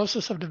the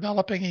process of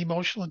developing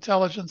emotional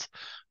intelligence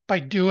by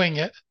doing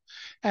it.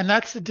 And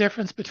that's the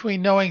difference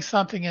between knowing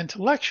something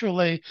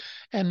intellectually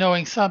and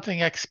knowing something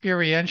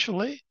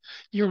experientially.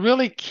 You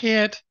really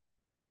can't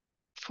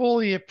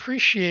fully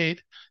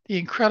appreciate the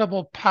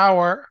incredible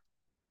power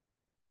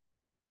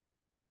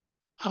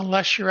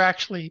unless you're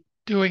actually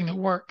doing the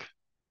work.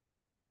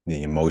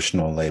 The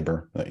emotional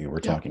labor that you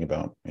were Yeah. talking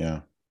about.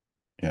 Yeah.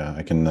 Yeah.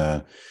 I can,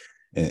 and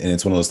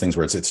it's one of those things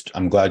where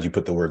I'm glad you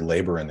put the word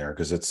labor in there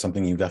because it's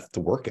something you have to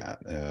work at.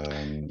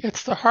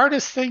 It's the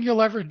hardest thing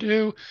you'll ever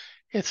do.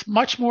 It's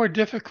much more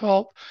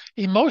difficult.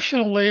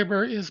 Emotional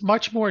labor is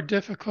much more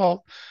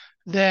difficult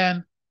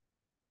than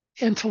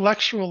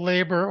intellectual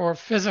labor or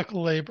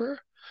physical labor.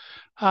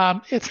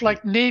 It's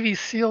like Navy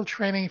SEAL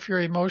training for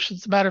your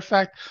emotions. As a matter of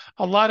fact,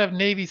 a lot of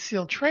Navy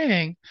SEAL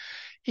training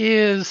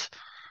is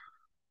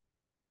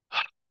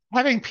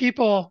having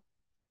people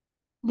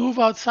move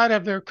outside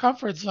of their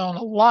comfort zone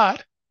a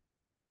lot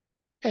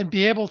and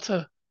be able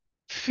to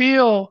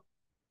feel,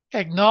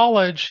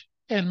 acknowledge,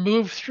 and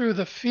move through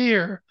the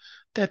fear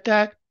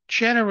that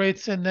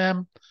generates in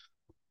them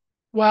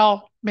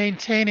while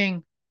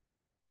maintaining,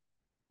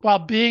 while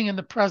being in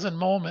the present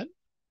moment.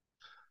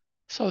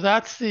 So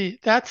that's the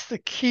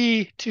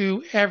key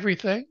to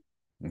everything.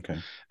 Okay.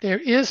 There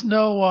is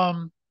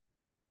no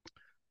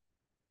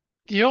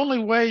the only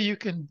way you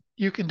can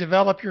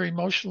develop your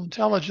emotional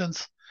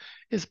intelligence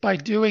is by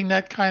doing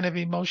that kind of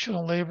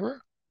emotional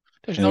labor.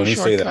 There's And no when you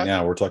say that shortcut.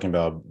 now, we're talking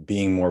about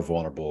being more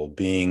vulnerable,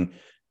 being,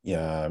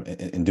 yeah,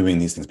 and doing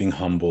these things, being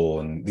humble.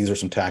 And these are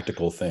some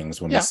tactical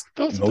things when Yeah, it's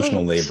those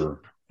emotional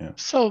labor. Yeah.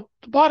 so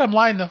the bottom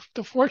line,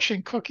 the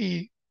fortune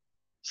cookie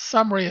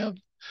summary of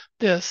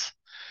this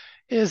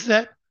is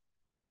that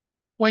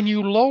when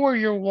you lower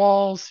your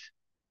walls,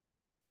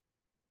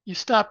 you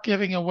stop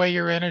giving away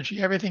your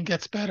energy. Everything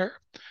gets better.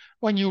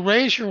 When you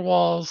raise your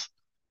walls,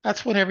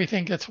 that's when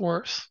everything gets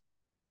worse.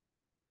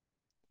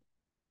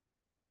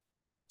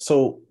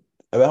 So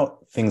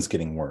about things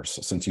getting worse,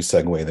 since you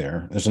segue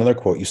there, there's another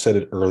quote. You said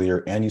it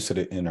earlier, and you said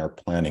it in our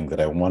planning that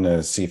I want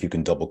to see if you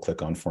can double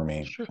click on for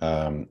me.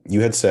 Sure.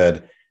 You had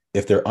said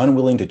if they're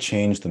unwilling to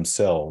change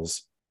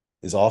themselves,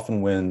 is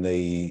often when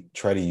they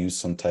try to use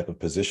some type of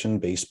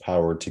position-based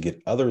power to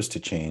get others to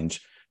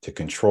change, to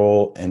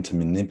control, and to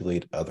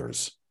manipulate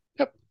others.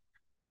 Yep.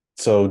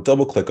 So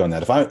double click on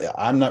that. If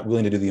I'm not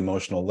willing to do the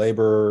emotional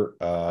labor,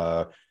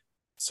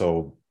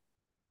 so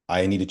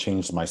I need to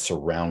change my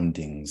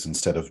surroundings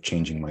instead of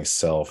changing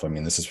myself. I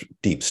mean, this is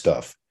deep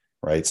stuff,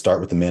 right? Start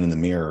with the man in the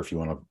mirror if you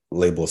want to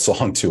label a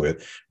song to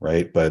it,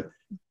 right? But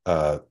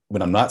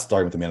when I'm not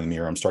starting with the man in the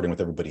mirror, I'm starting with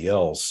everybody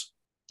else.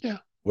 Yeah.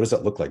 What does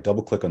that look like?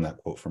 Double click on that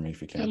quote for me if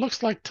you It can.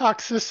 looks like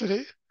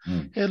toxicity.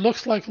 Mm. It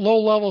looks like low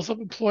levels of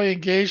employee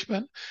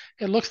engagement.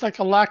 It looks like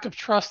a lack of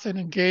trust and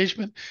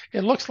engagement.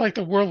 It looks like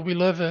the world we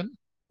live in.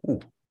 Ooh,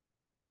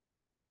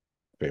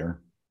 fair.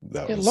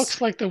 That It was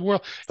looks like the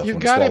world. tough You one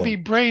to got to be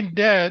swallow. brain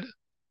dead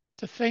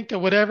to think that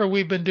whatever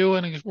we've been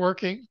doing is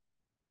working.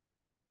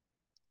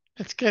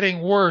 It's getting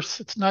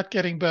worse. It's not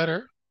getting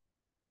better.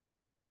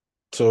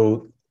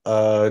 So,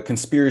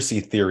 conspiracy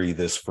theory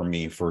this for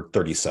me for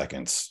 30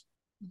 seconds.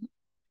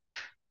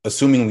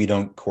 Assuming we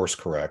don't course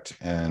correct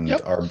and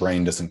Yep. our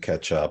brain doesn't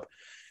catch up,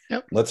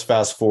 Yep. let's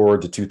fast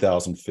forward to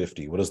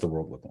 2050. What does the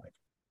world look like?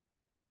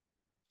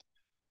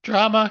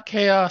 Drama,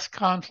 chaos,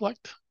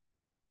 conflict.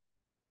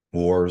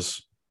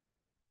 Wars,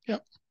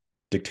 Yep.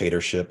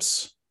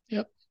 dictatorships.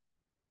 Yep.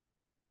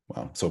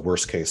 Wow. So,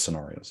 worst case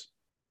scenarios.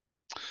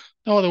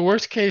 No, the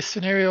worst case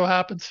scenario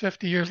happens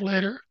 50 years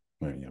later.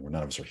 Well, yeah, none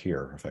of us are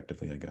here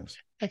effectively, I guess.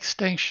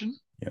 Extinction.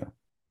 Yeah.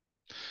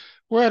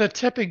 We're at a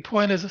tipping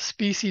point as a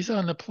species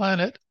on the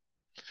planet.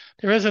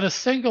 There isn't a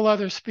single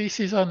other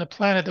species on the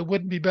planet that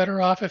wouldn't be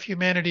better off if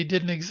humanity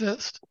didn't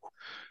exist.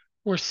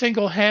 We're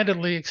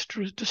single-handedly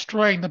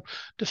destroying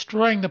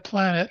the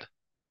planet.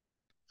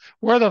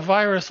 We're the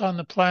virus on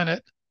the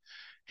planet.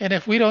 And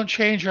if we don't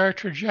change our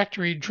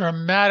trajectory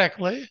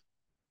dramatically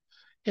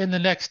in the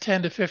next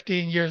 10 to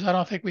 15 years, I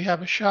don't think we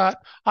have a shot.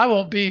 I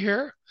won't be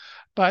here,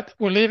 but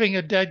we're leaving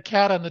a dead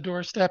cat on the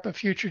doorstep of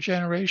future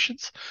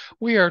generations.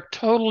 We are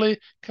totally,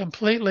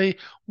 completely,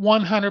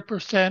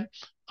 100%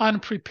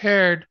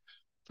 unprepared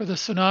for the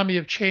tsunami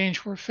of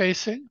change we're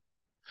facing.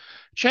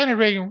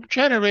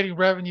 Generating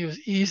revenue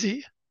is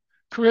easy.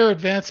 Career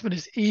advancement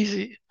is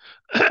easy,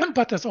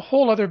 but there's a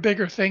whole other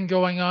bigger thing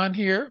going on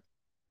here.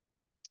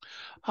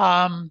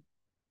 Um,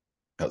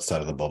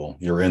 Outside of the bubble,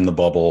 you're in the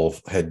bubble,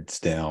 heads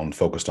down,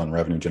 focused on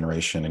revenue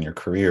generation and your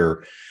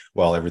career,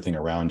 while everything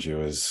around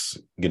you is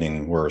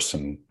getting worse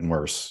and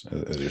worse,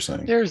 as you're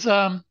saying. there's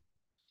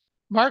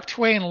Mark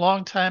Twain a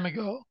long time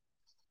ago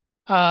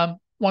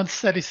once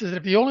said, he says,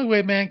 if the only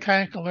way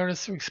mankind can learn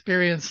is through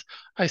experience,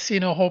 I see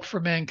no hope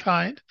for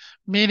mankind.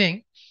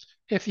 Meaning,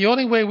 if the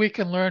only way we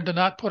can learn to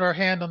not put our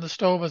hand on the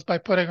stove is by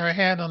putting our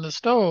hand on the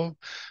stove,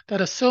 that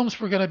assumes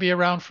we're going to be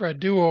around for a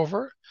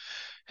do-over.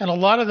 And a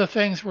lot of the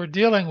things we're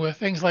dealing with,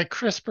 things like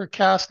CRISPR,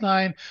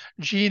 Cas9,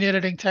 gene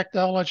editing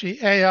technology,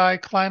 AI,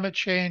 climate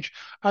change,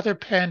 other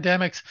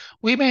pandemics,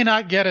 we may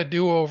not get a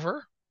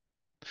do-over.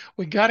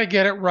 We got to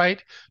get it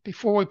right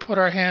before we put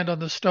our hand on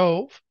the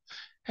stove.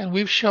 And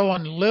we've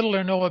shown little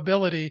or no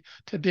ability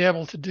to be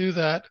able to do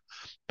that.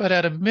 But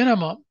at a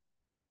minimum,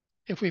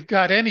 if we've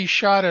got any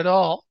shot at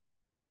all,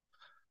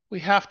 we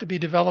have to be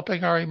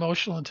developing our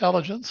emotional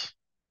intelligence.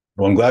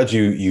 Well, I'm glad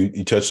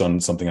you touched on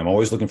something. I'm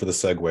always looking for the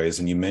segues,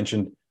 and you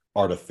mentioned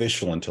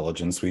artificial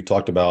intelligence. We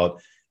talked about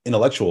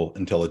intellectual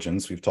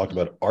intelligence. We've talked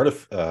about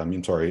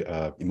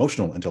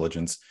emotional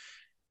intelligence.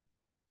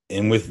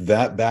 And with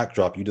that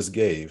backdrop you just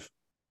gave,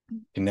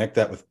 connect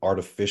that with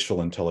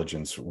artificial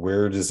intelligence.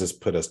 Where does this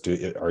put us?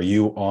 Are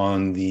you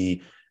on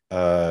the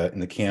in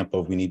the camp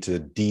of we need to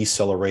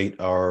decelerate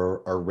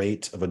our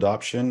rate of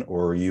adoption,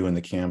 or are you in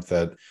the camp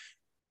that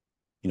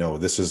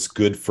this is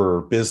good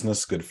for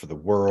business, good for the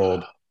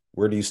world.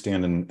 Where do you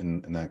stand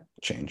in that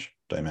change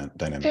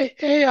dynamic?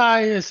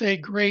 AI is a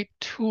great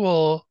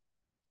tool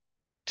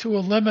to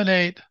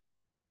eliminate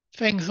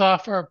things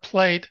off our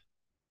plate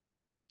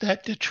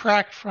that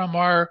detract from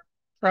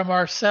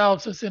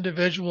ourselves as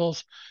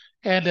individuals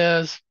and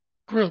as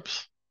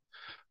groups.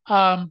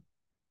 Um,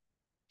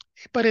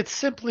 but it's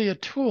simply a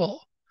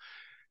tool.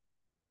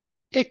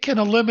 It can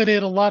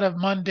eliminate a lot of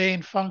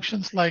mundane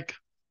functions like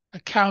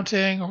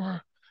accounting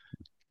or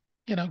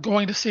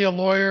going to see a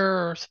lawyer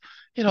or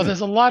Yeah.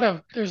 there's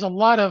a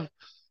lot of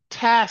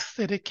tasks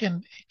that it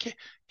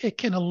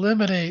can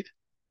eliminate,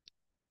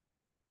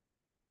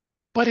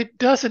 but it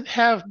doesn't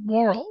have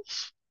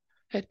morals.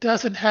 It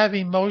doesn't have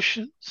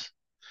emotions.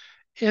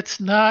 It's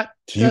not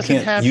So doesn't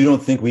have you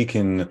don't think we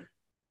can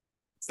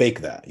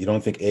fake that? You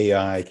don't think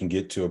AI can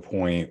get to a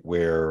point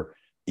where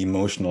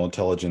emotional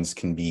intelligence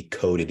can be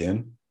coded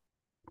in,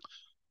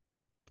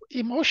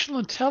 emotional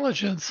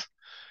intelligence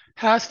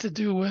has to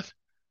do with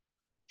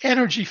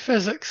energy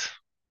physics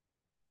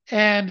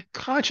and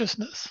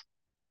consciousness.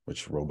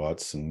 which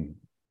robots and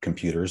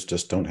computers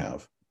just don't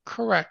have?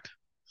 Correct.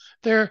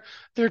 They're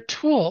they're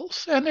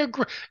tools, and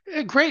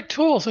great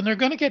tools, and they're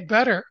going to get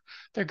better.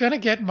 They're going to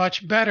get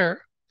much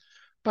better.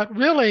 But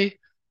really,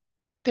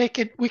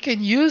 we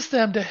can use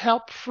them to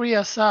help free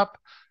us up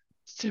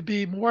to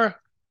be more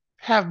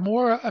have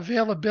more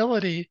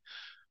availability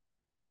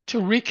to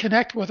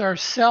reconnect with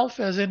ourselves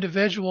as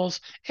individuals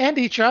and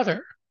each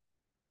other.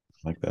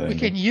 Like that We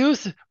can angle.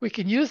 use we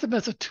can use them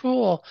as a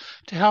tool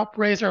to help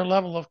raise our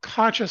level of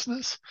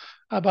consciousness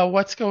about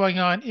what's going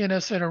on in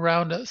us and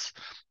around us.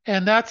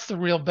 And that's the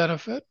real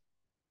benefit.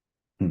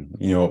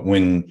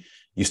 When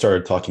you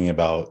started talking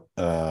about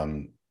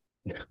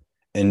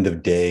end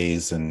of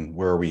days and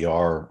where we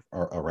are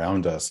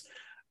around us,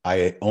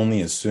 I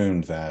only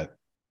assumed that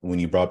when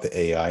you brought the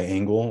AI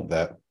angle,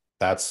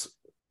 that's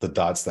the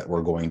dots that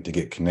were going to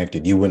get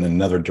connected. You went in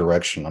another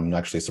direction. I'm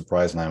actually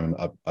surprised, and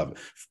I'm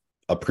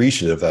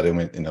appreciative that it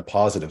went in a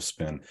positive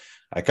spin.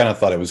 I kind of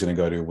thought it was going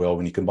to go to, well,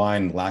 when you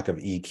combine lack of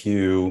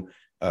EQ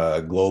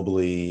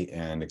globally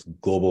and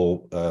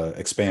global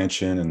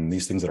expansion and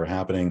these things that are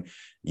happening,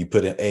 you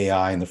put an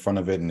AI in the front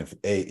of it, and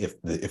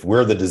if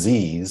we're the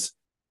disease,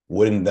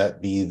 wouldn't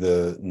that be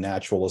the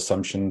natural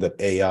assumption that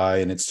AI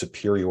and its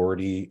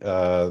superiority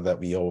that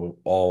we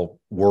all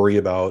worry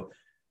about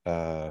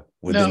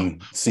would No, then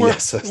see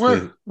us as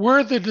the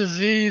we're the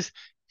disease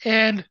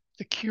and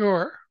the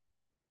cure.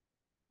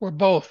 We're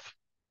both.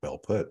 well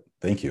put?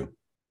 Thank you.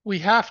 We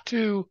have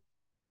to.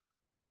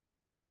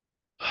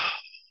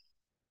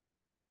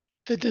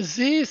 The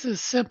disease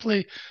is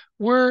simply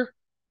we're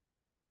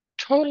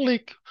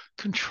totally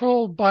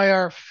controlled by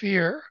our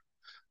fear,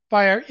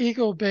 by our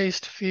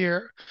ego-based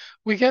fear.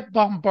 We get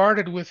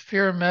bombarded with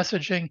fear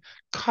messaging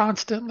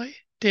constantly,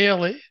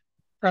 daily,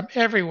 from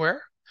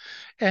everywhere,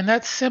 and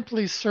that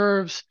simply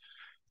serves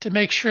to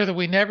make sure that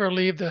we never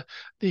leave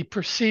the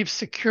perceived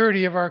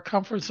security of our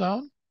comfort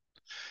zone.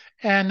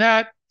 And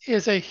that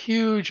is a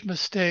huge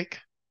mistake.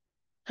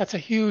 That's a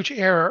huge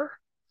error.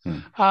 Hmm.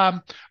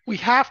 Um, we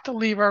have to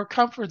leave our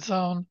comfort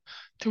zone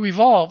to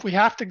evolve. We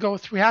have to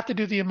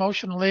do the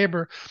emotional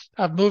labor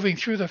of moving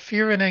through the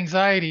fear and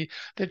anxiety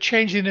that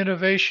changing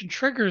innovation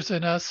triggers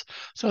in us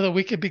so that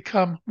we can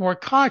become more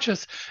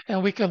conscious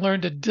and we can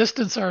learn to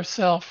distance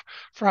ourselves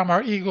from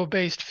our ego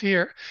based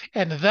fear.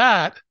 And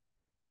that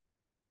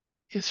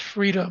is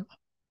freedom.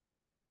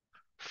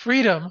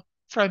 Freedom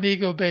from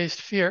ego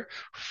based fear.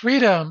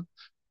 Freedom,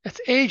 it's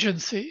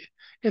agency.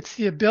 It's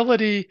the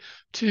ability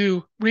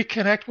to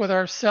reconnect with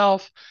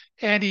ourselves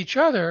and each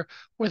other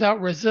without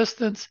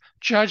resistance,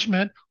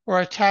 judgment, or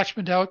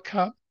attachment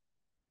outcome.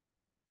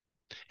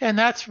 And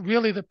that's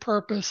really the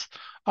purpose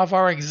of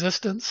our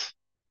existence.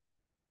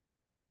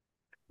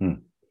 Hmm.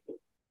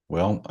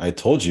 Well, I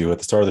told you at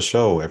the start of the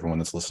show, everyone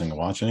that's listening and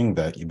watching,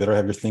 that you better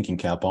have your thinking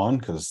cap on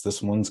because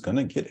this one's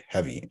gonna get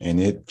heavy, and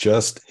it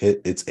just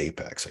hit its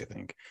apex, I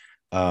think.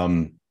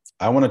 Um,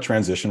 I want to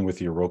transition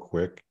with you real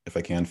quick, if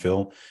I can,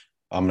 Phil.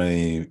 I'm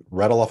gonna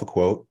rattle off a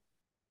quote,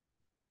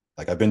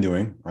 like I've been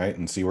doing, right,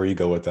 and see where you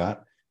go with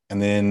that,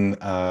 and then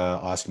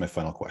I'll ask you my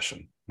final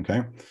question.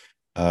 Okay.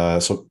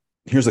 So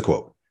here's the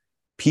quote: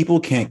 People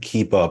can't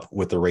keep up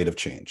with the rate of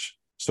change,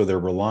 so they're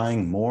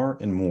relying more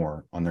and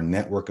more on their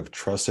network of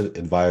trusted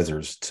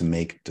advisors to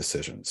make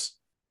decisions.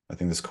 I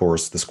think this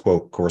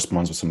quote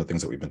corresponds with some of the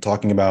things that we've been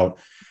talking about.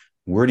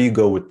 Where do you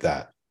go with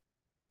that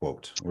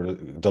quote?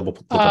 Double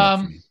click on that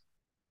for Um, me.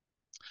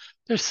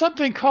 there's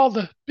something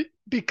called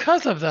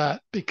because of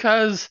that,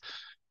 because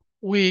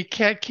we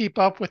can't keep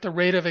up with the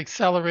rate of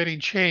accelerating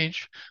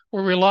change.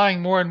 We're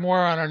relying more and more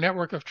on our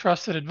network of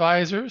trusted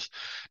advisors.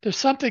 There's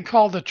something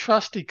called the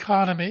trust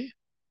economy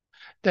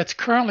that's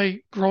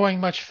currently growing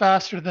much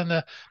faster than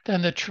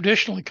the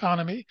traditional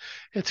economy.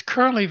 It's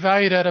currently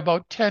valued at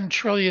about $10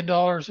 trillion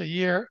a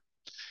year.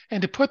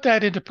 And to put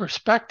that into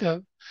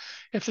perspective,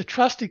 if the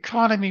trust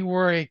economy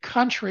were a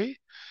country,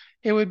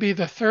 it would be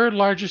the third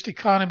largest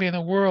economy in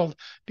the world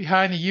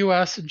behind the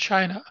US and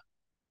China.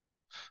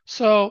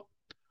 So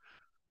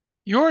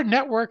Your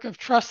network of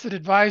trusted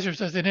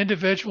advisors as an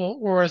individual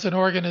or as an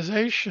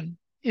organization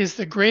is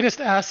the greatest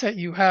asset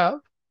you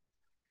have.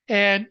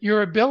 And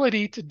your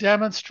ability to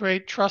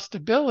demonstrate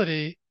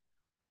trustability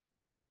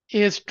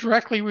is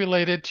directly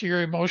related to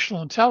your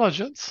emotional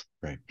intelligence.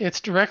 Right.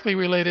 It's directly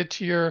related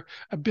to your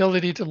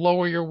ability to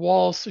lower your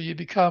walls so you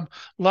become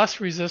less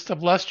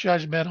resistive, less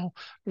judgmental,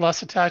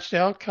 less attached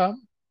to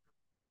outcome.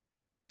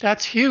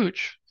 That's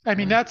huge. I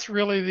mean, Right. that's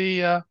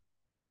really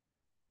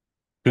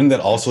Couldn't that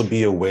also that's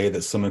be a way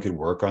that someone could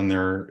work on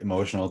their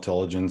emotional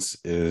intelligence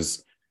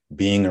is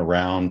being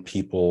around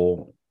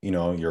people,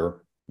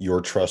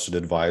 your trusted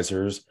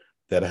advisors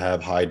that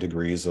have high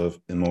degrees of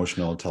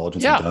emotional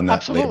intelligence and yeah, done that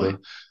absolutely. labor?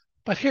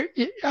 But here,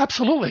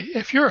 absolutely,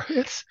 if you're,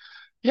 it's,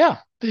 yeah,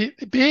 the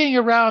being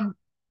around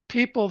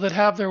people that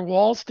have their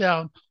walls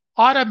down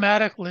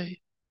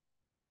automatically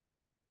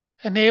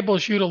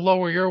enables you to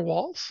lower your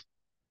walls.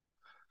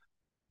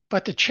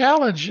 But the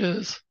challenge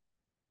is,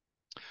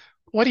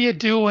 what do you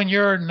do when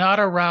you're not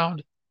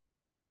around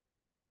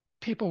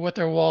people with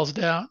their walls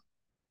down?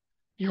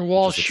 Your Which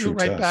walls is a shoot true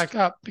right test. back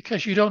up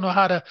because you don't know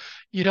how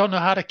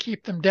to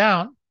keep them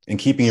down. And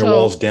keeping your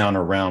walls So down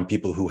around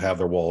people who have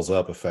their walls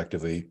up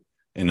effectively.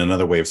 In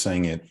another way of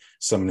saying it,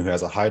 someone who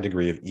has a high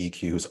degree of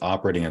EQ who's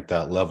operating at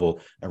that level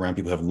around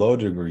people who have low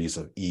degrees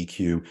of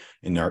EQ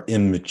and are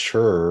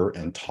immature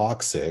and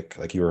toxic,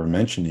 like you were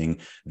mentioning,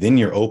 then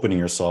you're opening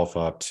yourself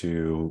up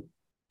to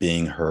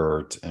being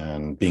hurt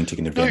and being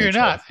taken no, you're advantage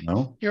of. not.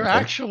 No? You're Okay.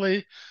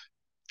 actually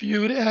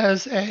viewed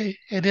as an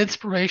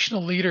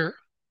inspirational leader.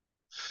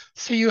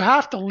 See, you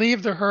have to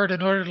leave the herd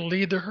in order to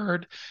lead the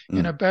herd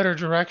in a Mm. better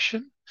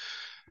direction.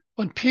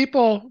 When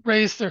people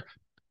raise their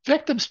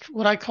victims,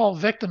 what I call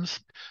victims,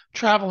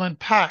 travel in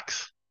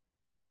packs.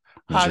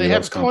 Misery They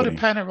have loves a company.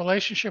 codependent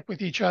relationship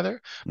with each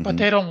other, but Hmm.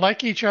 they don't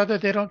like each other,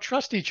 they don't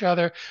trust each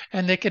other,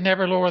 and they can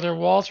never lower their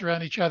walls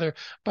around each other,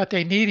 but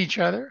they need each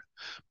other.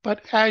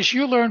 But as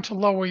you learn to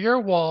lower your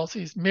walls,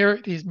 these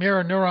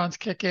mirror neurons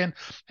kick in,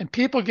 and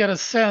people get a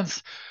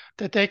sense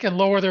that they can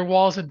lower their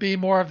walls and be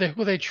more of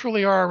who they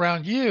truly are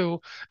around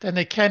you than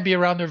they can be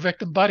around their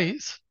victim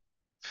buddies.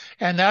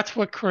 And that's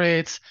what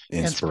creates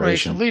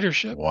inspirational Inspiration.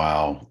 leadership.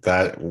 Wow.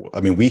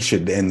 I mean, we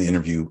should end the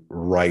interview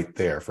right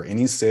there. For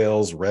any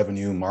sales,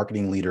 revenue,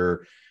 marketing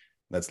leader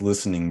that's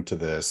listening to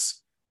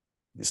this,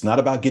 it's not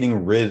about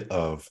getting rid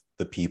of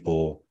the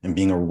people and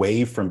being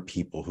away from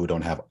people who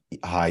don't have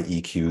high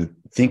EQ.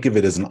 Think of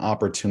it as an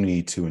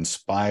opportunity to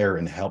inspire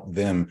and help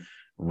them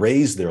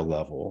raise their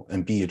level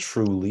and be a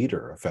true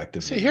leader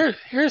See, effectively.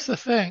 here's the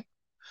thing.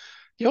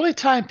 The only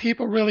time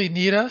people really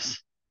need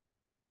us,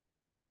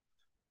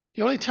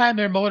 the only time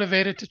they're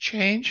motivated to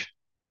change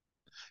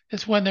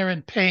is when they're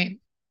in pain.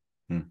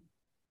 Hmm.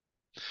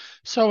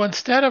 So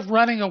instead of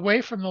running away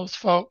from those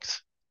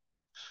folks,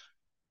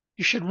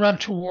 you should run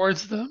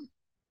towards them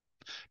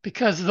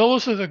because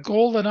those are the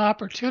golden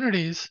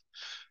opportunities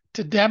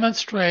to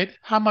demonstrate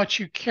how much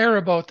you care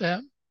about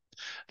them.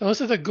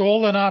 Those are the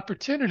golden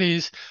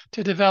opportunities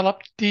to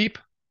develop deep,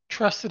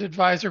 trusted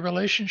advisor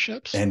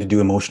relationships. And to do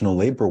emotional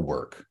labor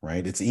work,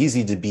 right? It's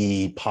easy to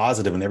be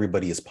positive and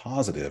everybody is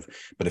positive.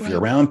 But if you're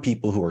Right. around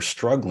people who are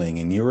struggling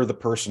and you're the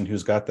person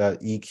who's got that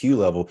EQ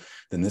level,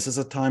 then this is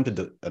a time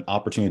an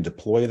opportunity to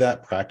deploy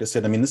that, practice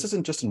it. I mean, this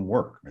isn't just in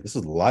work, right? This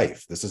is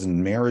life. This is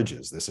in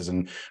marriages. This is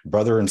in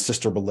brother and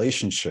sister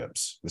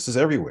relationships. This is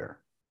everywhere.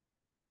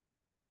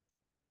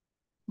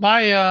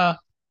 My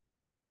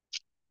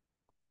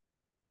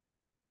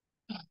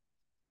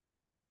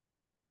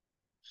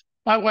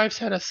my wife's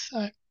had a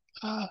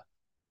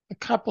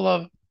couple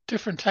of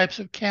different types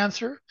of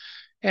cancer,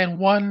 and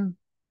one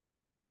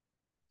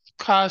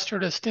caused her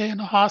to stay in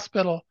the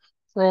hospital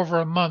for over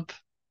a month.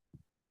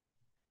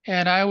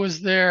 And I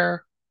was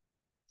there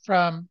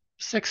from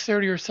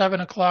 6:30 or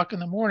 7 o'clock in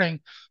the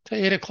morning to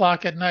 8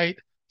 o'clock at night,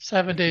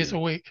 seven Good for days you. a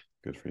week.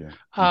 Good for you.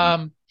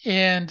 Mhm.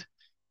 And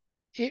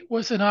it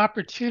was an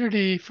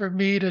opportunity for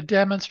me to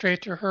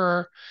demonstrate to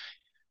her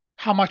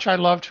how much I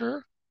loved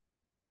her,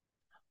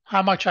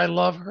 how much I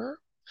love her.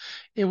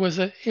 It was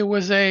a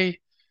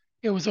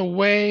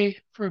way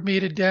for me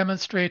to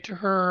demonstrate to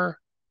her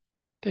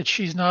that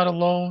she's not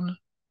alone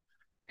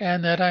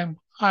and that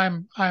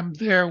I'm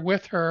there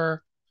with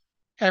her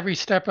every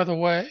step of the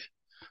way.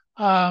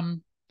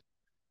 Um,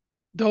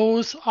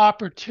 those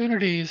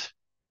opportunities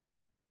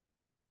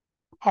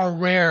are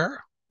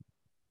rare,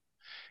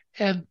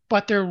 and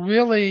but they're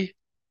really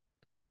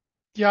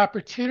the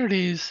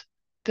opportunities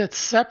that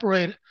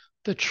separate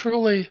the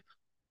truly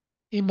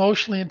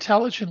emotionally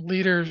intelligent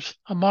leaders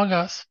among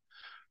us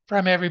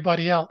from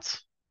everybody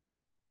else.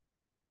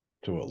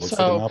 So what looks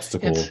like an So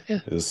obstacle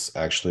is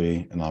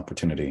actually an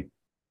opportunity.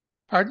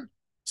 pardon?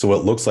 So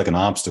what looks like an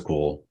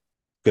obstacle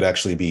could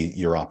actually be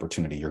your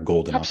opportunity, your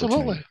golden opportunity.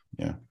 Absolutely,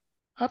 Yeah.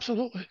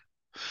 absolutely.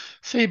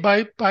 See,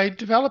 by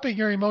developing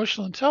your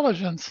emotional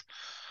intelligence,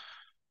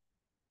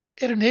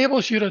 it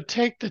enables you to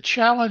take the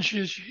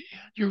challenges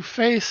you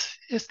face.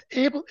 It's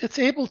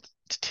able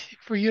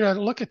for you to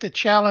look at the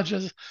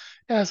challenges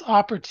as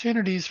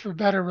opportunities for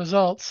better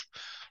results.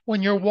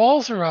 When your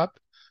walls are up,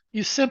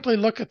 you simply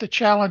look at the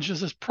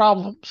challenges as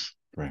problems,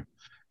 Right.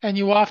 and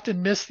you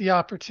often miss the How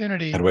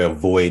opportunity. do I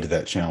avoid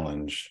that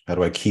challenge? How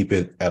do I keep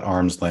it at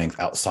arm's length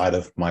outside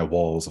of my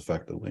walls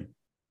effectively?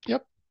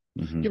 Yep.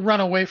 Hmm. You run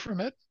away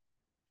from it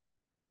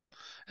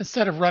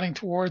instead of running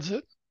towards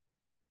it.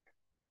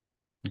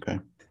 Okay.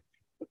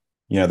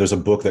 Yeah, there's a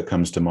book that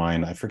comes to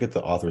mind. I forget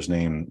the author's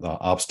name. The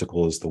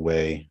Obstacle is the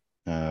Way.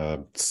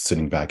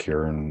 Sitting back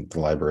here in the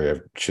library, I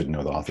should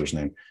know the author's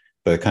name,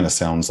 but it kind of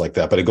sounds like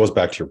that. But it goes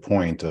back to your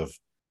point of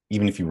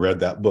even if you read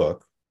that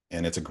book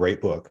and it's a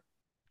great book,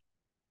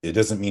 it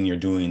doesn't mean you're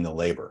doing the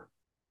labor.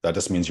 That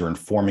just means you're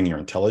informing your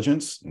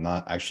intelligence,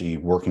 not actually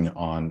working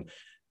on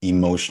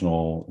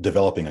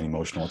developing an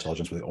emotional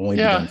intelligence would only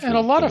be Yeah, done and a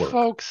through the lot of work.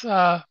 folks,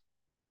 do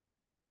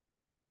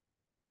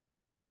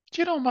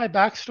you know my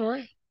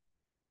backstory?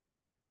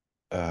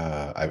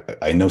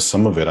 I know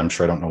some of it. I'm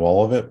sure I don't know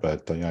all of it,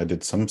 but I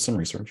did some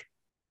research.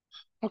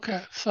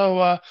 Okay,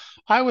 so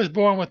I was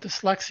born with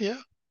dyslexia.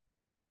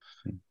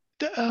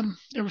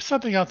 There was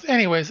something else.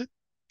 Anyways, it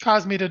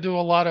caused me to do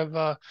a lot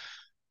of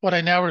what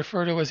I now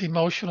refer to as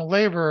emotional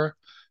labor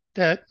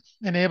that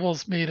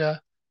enables me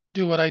to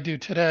do what I do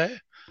today.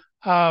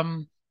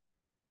 Um,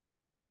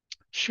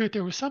 Shoot,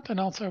 there was something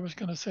else I was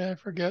going to say. I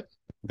forget.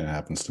 It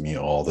happens to me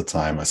all the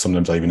time.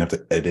 Sometimes I even have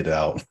to edit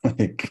out.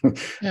 Like,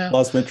 Yeah.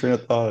 lost my train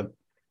of thought.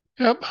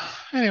 Yep.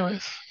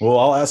 Anyways, Well,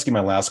 I'll ask you my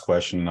last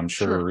question, and I'm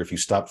sure. sure if you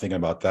stop thinking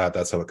about that,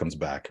 that's how it comes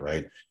back,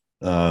 right?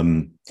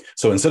 Um,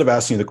 so instead of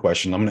asking you the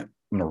question, I'm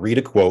gonna read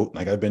a quote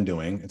like I've been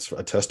doing. It's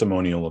a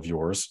testimonial of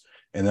yours,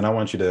 and then I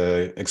want you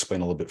to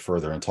explain a little bit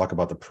further and talk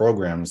about the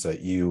programs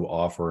that you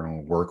offer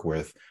and work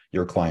with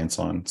your clients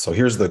on. So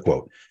here's the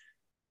quote.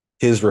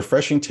 His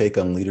refreshing take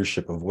on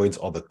leadership avoids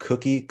all the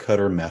cookie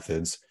cutter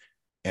methods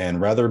and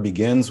rather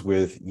begins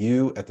with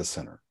you at the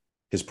center.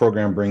 His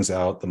program brings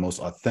out the most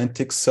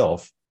authentic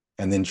self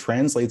and then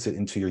translates it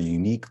into your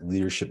unique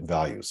leadership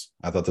values.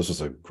 I thought this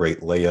was a great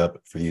layup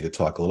for you to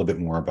talk a little bit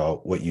more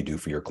about what you do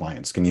for your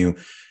clients. Can you,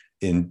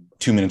 in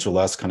 2 minutes or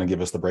less, kind of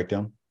give us the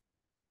breakdown?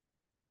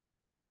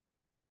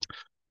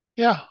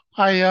 Yeah,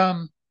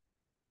 I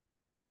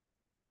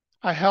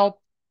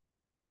help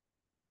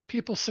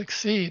people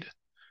succeed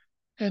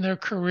in their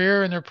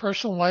career, in their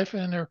personal life,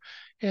 and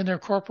in their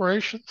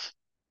corporations.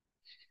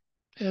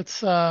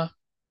 It's uh,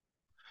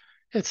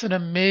 it's an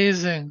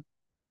amazing,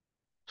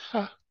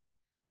 huh,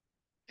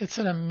 it's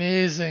an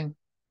amazing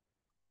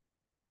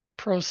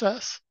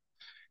process,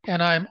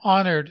 and I'm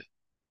honored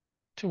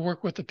to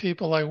work with the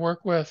people I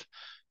work with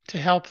to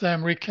help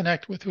them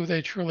reconnect with who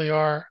they truly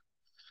are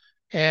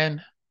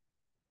and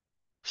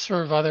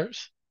serve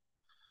others.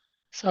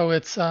 So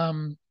it's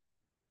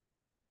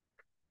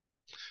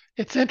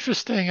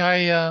interesting.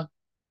 As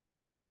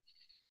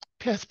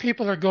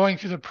people are going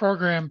through the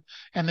program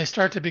and they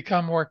start to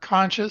become more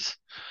conscious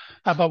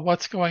about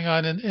what's going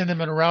on in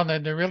them and around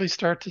them, they really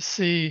start to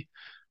see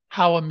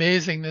how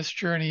amazing this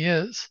journey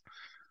is.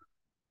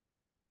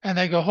 And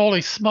they go,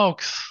 "Holy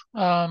smokes,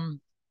 this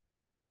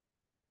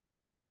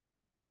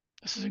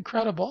is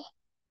incredible."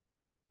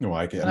 No,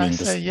 I And I mean,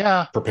 say, just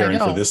 "Yeah, I preparing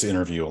for know." this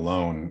interview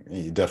alone,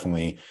 you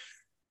definitely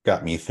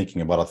got me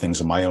thinking about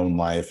things in my own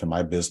life and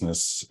my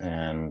business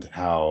and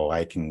how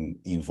I can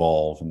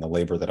evolve and the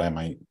labor that I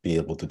might be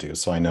able to do.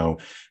 So I know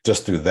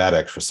just through that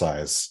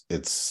exercise,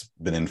 it's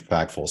been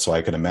impactful. So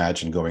I could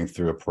imagine going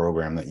through a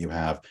program that you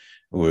have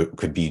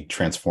could be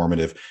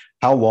transformative.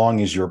 How long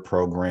is your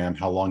program?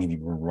 How long have you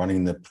been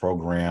running the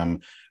program?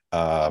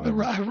 Um,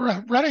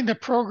 Running the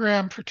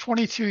program for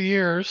 22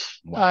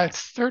 years. wow.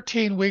 It's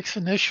 13 weeks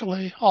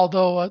initially,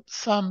 although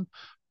some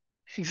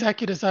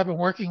executives I've been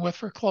working with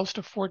for close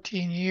to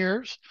 14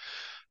 years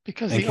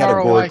because And the ROI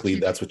categorically,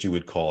 keeps, that's what you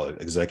would call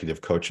it,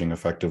 executive coaching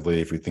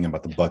effectively, if we think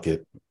about the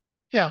bucket.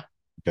 yeah,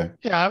 Okay.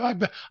 yeah.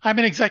 I'm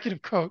an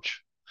executive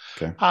coach,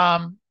 Okay.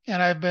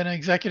 and I've been an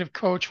executive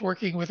coach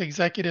working with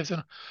executives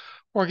and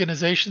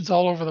organizations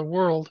all over the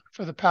world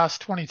for the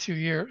past 22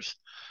 years.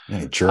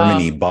 Yeah,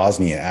 Germany, Um,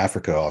 Bosnia,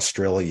 Africa,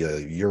 Australia,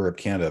 Europe,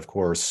 Canada, of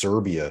course,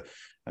 Serbia.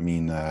 I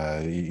mean,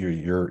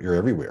 you're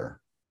everywhere.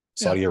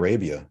 yeah, Saudi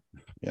Arabia.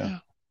 Yeah,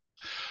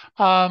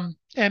 yeah.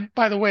 And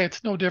by the way,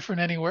 it's no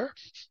different anywhere.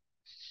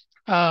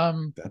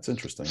 Um, that's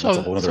interesting. That's a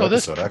so, whole other so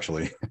this, episode,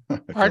 actually. I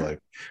feel pardon? like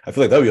I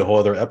feel like that would be a whole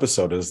other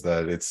episode. Is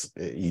that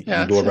you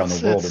Yeah, go around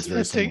the world, it's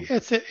very similar.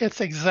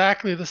 it's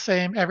exactly the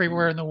same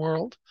everywhere in the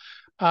world.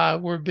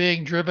 We're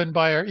being driven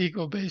by our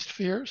ego-based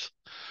fears,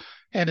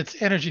 and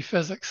it's energy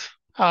physics.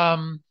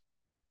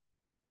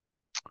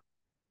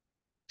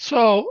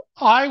 So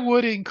I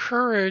would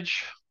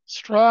encourage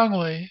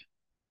strongly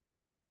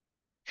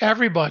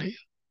everybody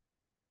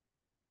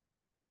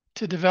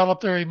to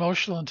develop their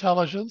emotional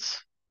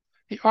intelligence.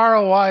 The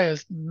ROI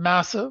is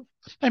massive.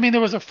 I mean,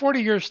 there was a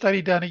 40-year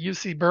study done at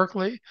UC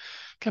Berkeley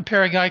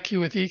comparing IQ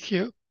with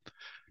EQ,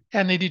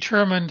 and they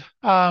determined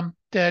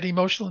that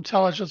emotional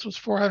intelligence was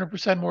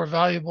 400% more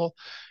valuable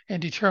in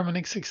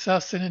determining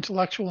success than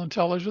intellectual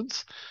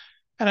intelligence.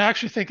 And I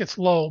actually think it's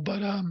low,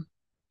 but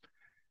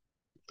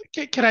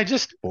can I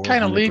just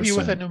kind of leave you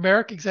with a 400%.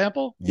 numeric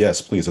example?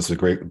 Yes, please. That's a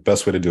great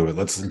best way to do it.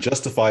 Let's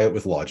justify it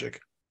with logic.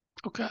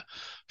 Okay.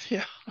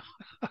 Yeah.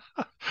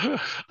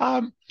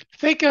 um,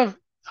 think of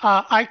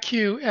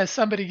IQ as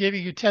somebody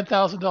giving you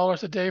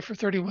 $10,000 a day for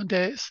 31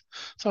 days.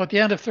 So at the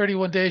end of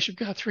 31 days, you've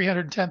got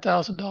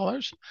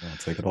 $310,000. I'll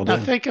take it all Now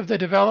day. think of the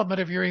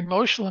development of your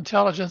emotional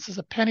intelligence as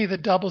a penny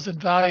that doubles in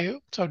value.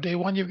 So day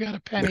one, you've got a The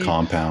penny.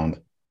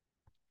 compound.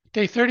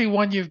 Day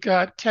 31, you've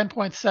got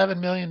 $10.7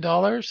 million.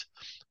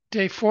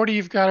 Day 40,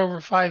 you've got over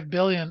 5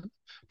 billion.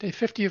 Day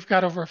 50, you've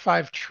got over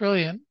 5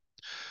 trillion.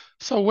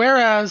 So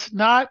whereas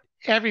not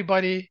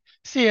everybody,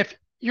 see, if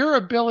your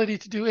ability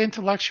to do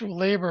intellectual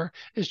labor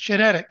is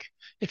genetic,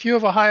 if you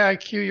have a high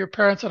IQ, your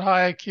parents had a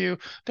high IQ,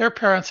 their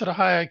parents had a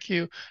high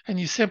IQ, and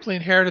you simply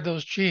inherited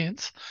those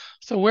genes.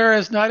 So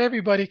whereas not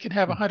everybody can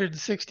have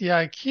 160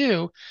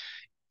 IQ,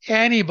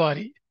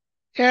 anybody,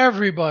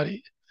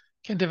 everybody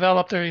can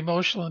develop their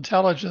emotional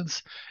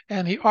intelligence,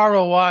 and the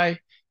ROI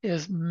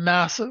is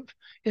massive.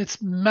 It's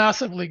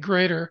massively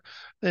greater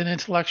than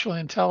intellectual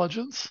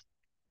intelligence.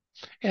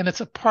 And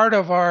it's a part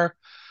of our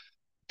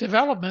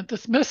development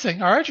that's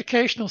missing. Our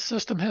educational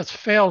system has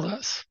failed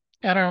us,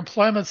 and our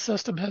employment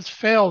system has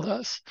failed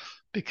us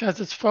because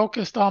it's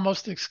focused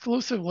almost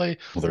exclusively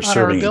Well, they're on our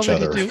serving each ability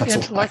to other. do That's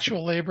why.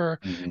 intellectual labor,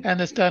 Mhm.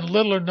 and it's done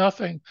little or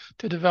nothing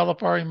to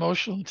develop our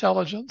emotional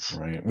intelligence.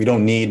 Right. We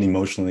don't need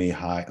emotionally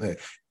high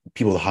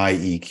people with high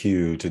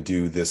EQ to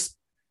do this,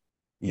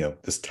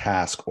 this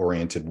task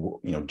oriented,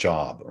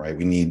 job,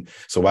 right?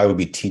 So why would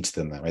we teach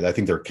them that, right? I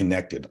think they're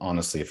connected,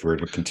 honestly, if we were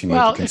to continue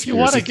with the Well, if you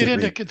want conspiracy to get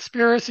into theory.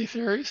 conspiracy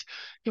theories,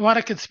 you want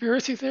a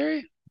conspiracy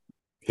theory?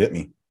 Hit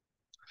me.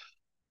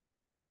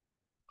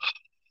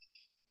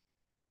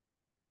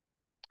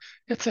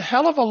 It's a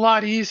hell of a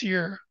lot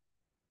easier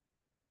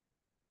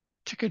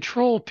to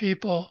control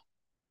people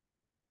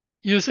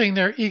using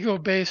their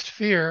ego-based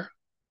fear.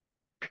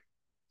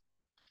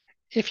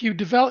 If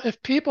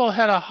people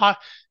had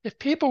if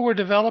people were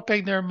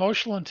developing their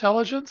emotional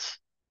intelligence,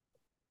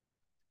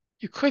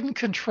 you couldn't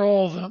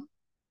control them.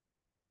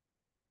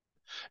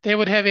 They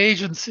would have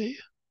agency.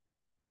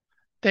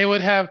 They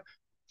would have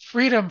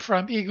freedom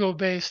from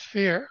ego-based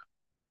fear.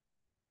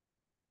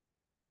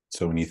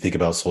 So when you think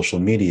about social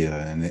media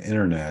and the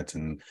internet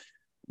and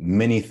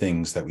many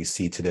things that we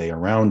see today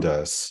around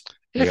us,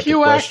 we have If to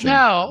you act question.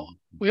 now,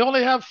 we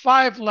only have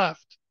 5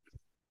 left.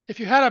 If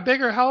you had a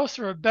bigger house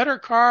or a better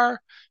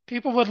car,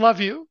 people would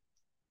love you.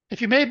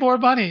 If you made more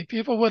money,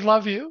 people would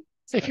love you.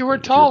 If you were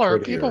Exactly. If you're taller,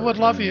 people would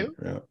love prettier, you.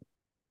 yeah.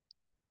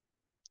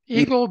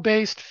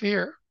 Ego-based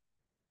fear.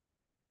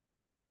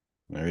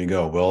 There you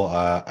go. Well,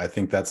 I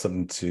think that's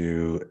something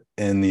to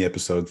end the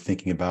episode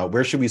thinking about.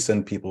 Where should we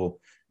send people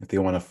if they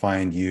want to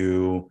find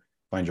you,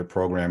 find your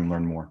program,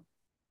 learn more?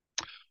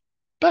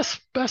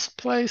 Best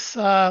place.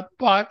 But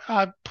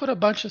I put a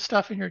bunch of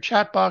stuff in your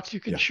chat box. You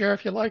can Yeah, share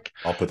if you like.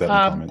 I'll put that in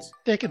the comments.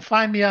 They can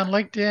find me on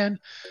LinkedIn,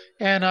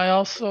 and I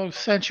also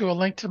sent you a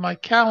link to my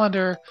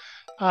calendar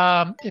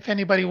if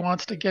anybody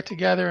wants to get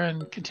together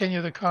and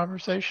continue the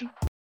conversation.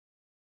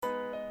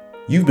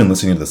 You've been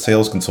listening to the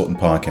Sales Consultant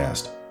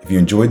Podcast. If you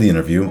enjoyed the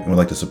interview and would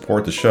like to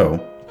support the show,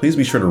 please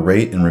be sure to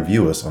rate and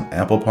review us on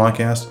Apple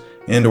Podcasts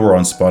and/or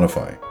on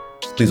Spotify.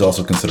 Please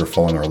also consider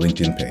following our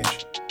LinkedIn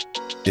page.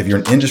 If you're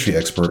an industry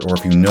expert or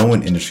if you know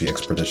an industry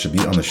expert that should be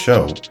on the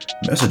show,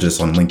 message us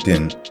on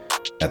LinkedIn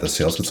at the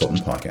Sales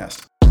Consultant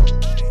Podcast.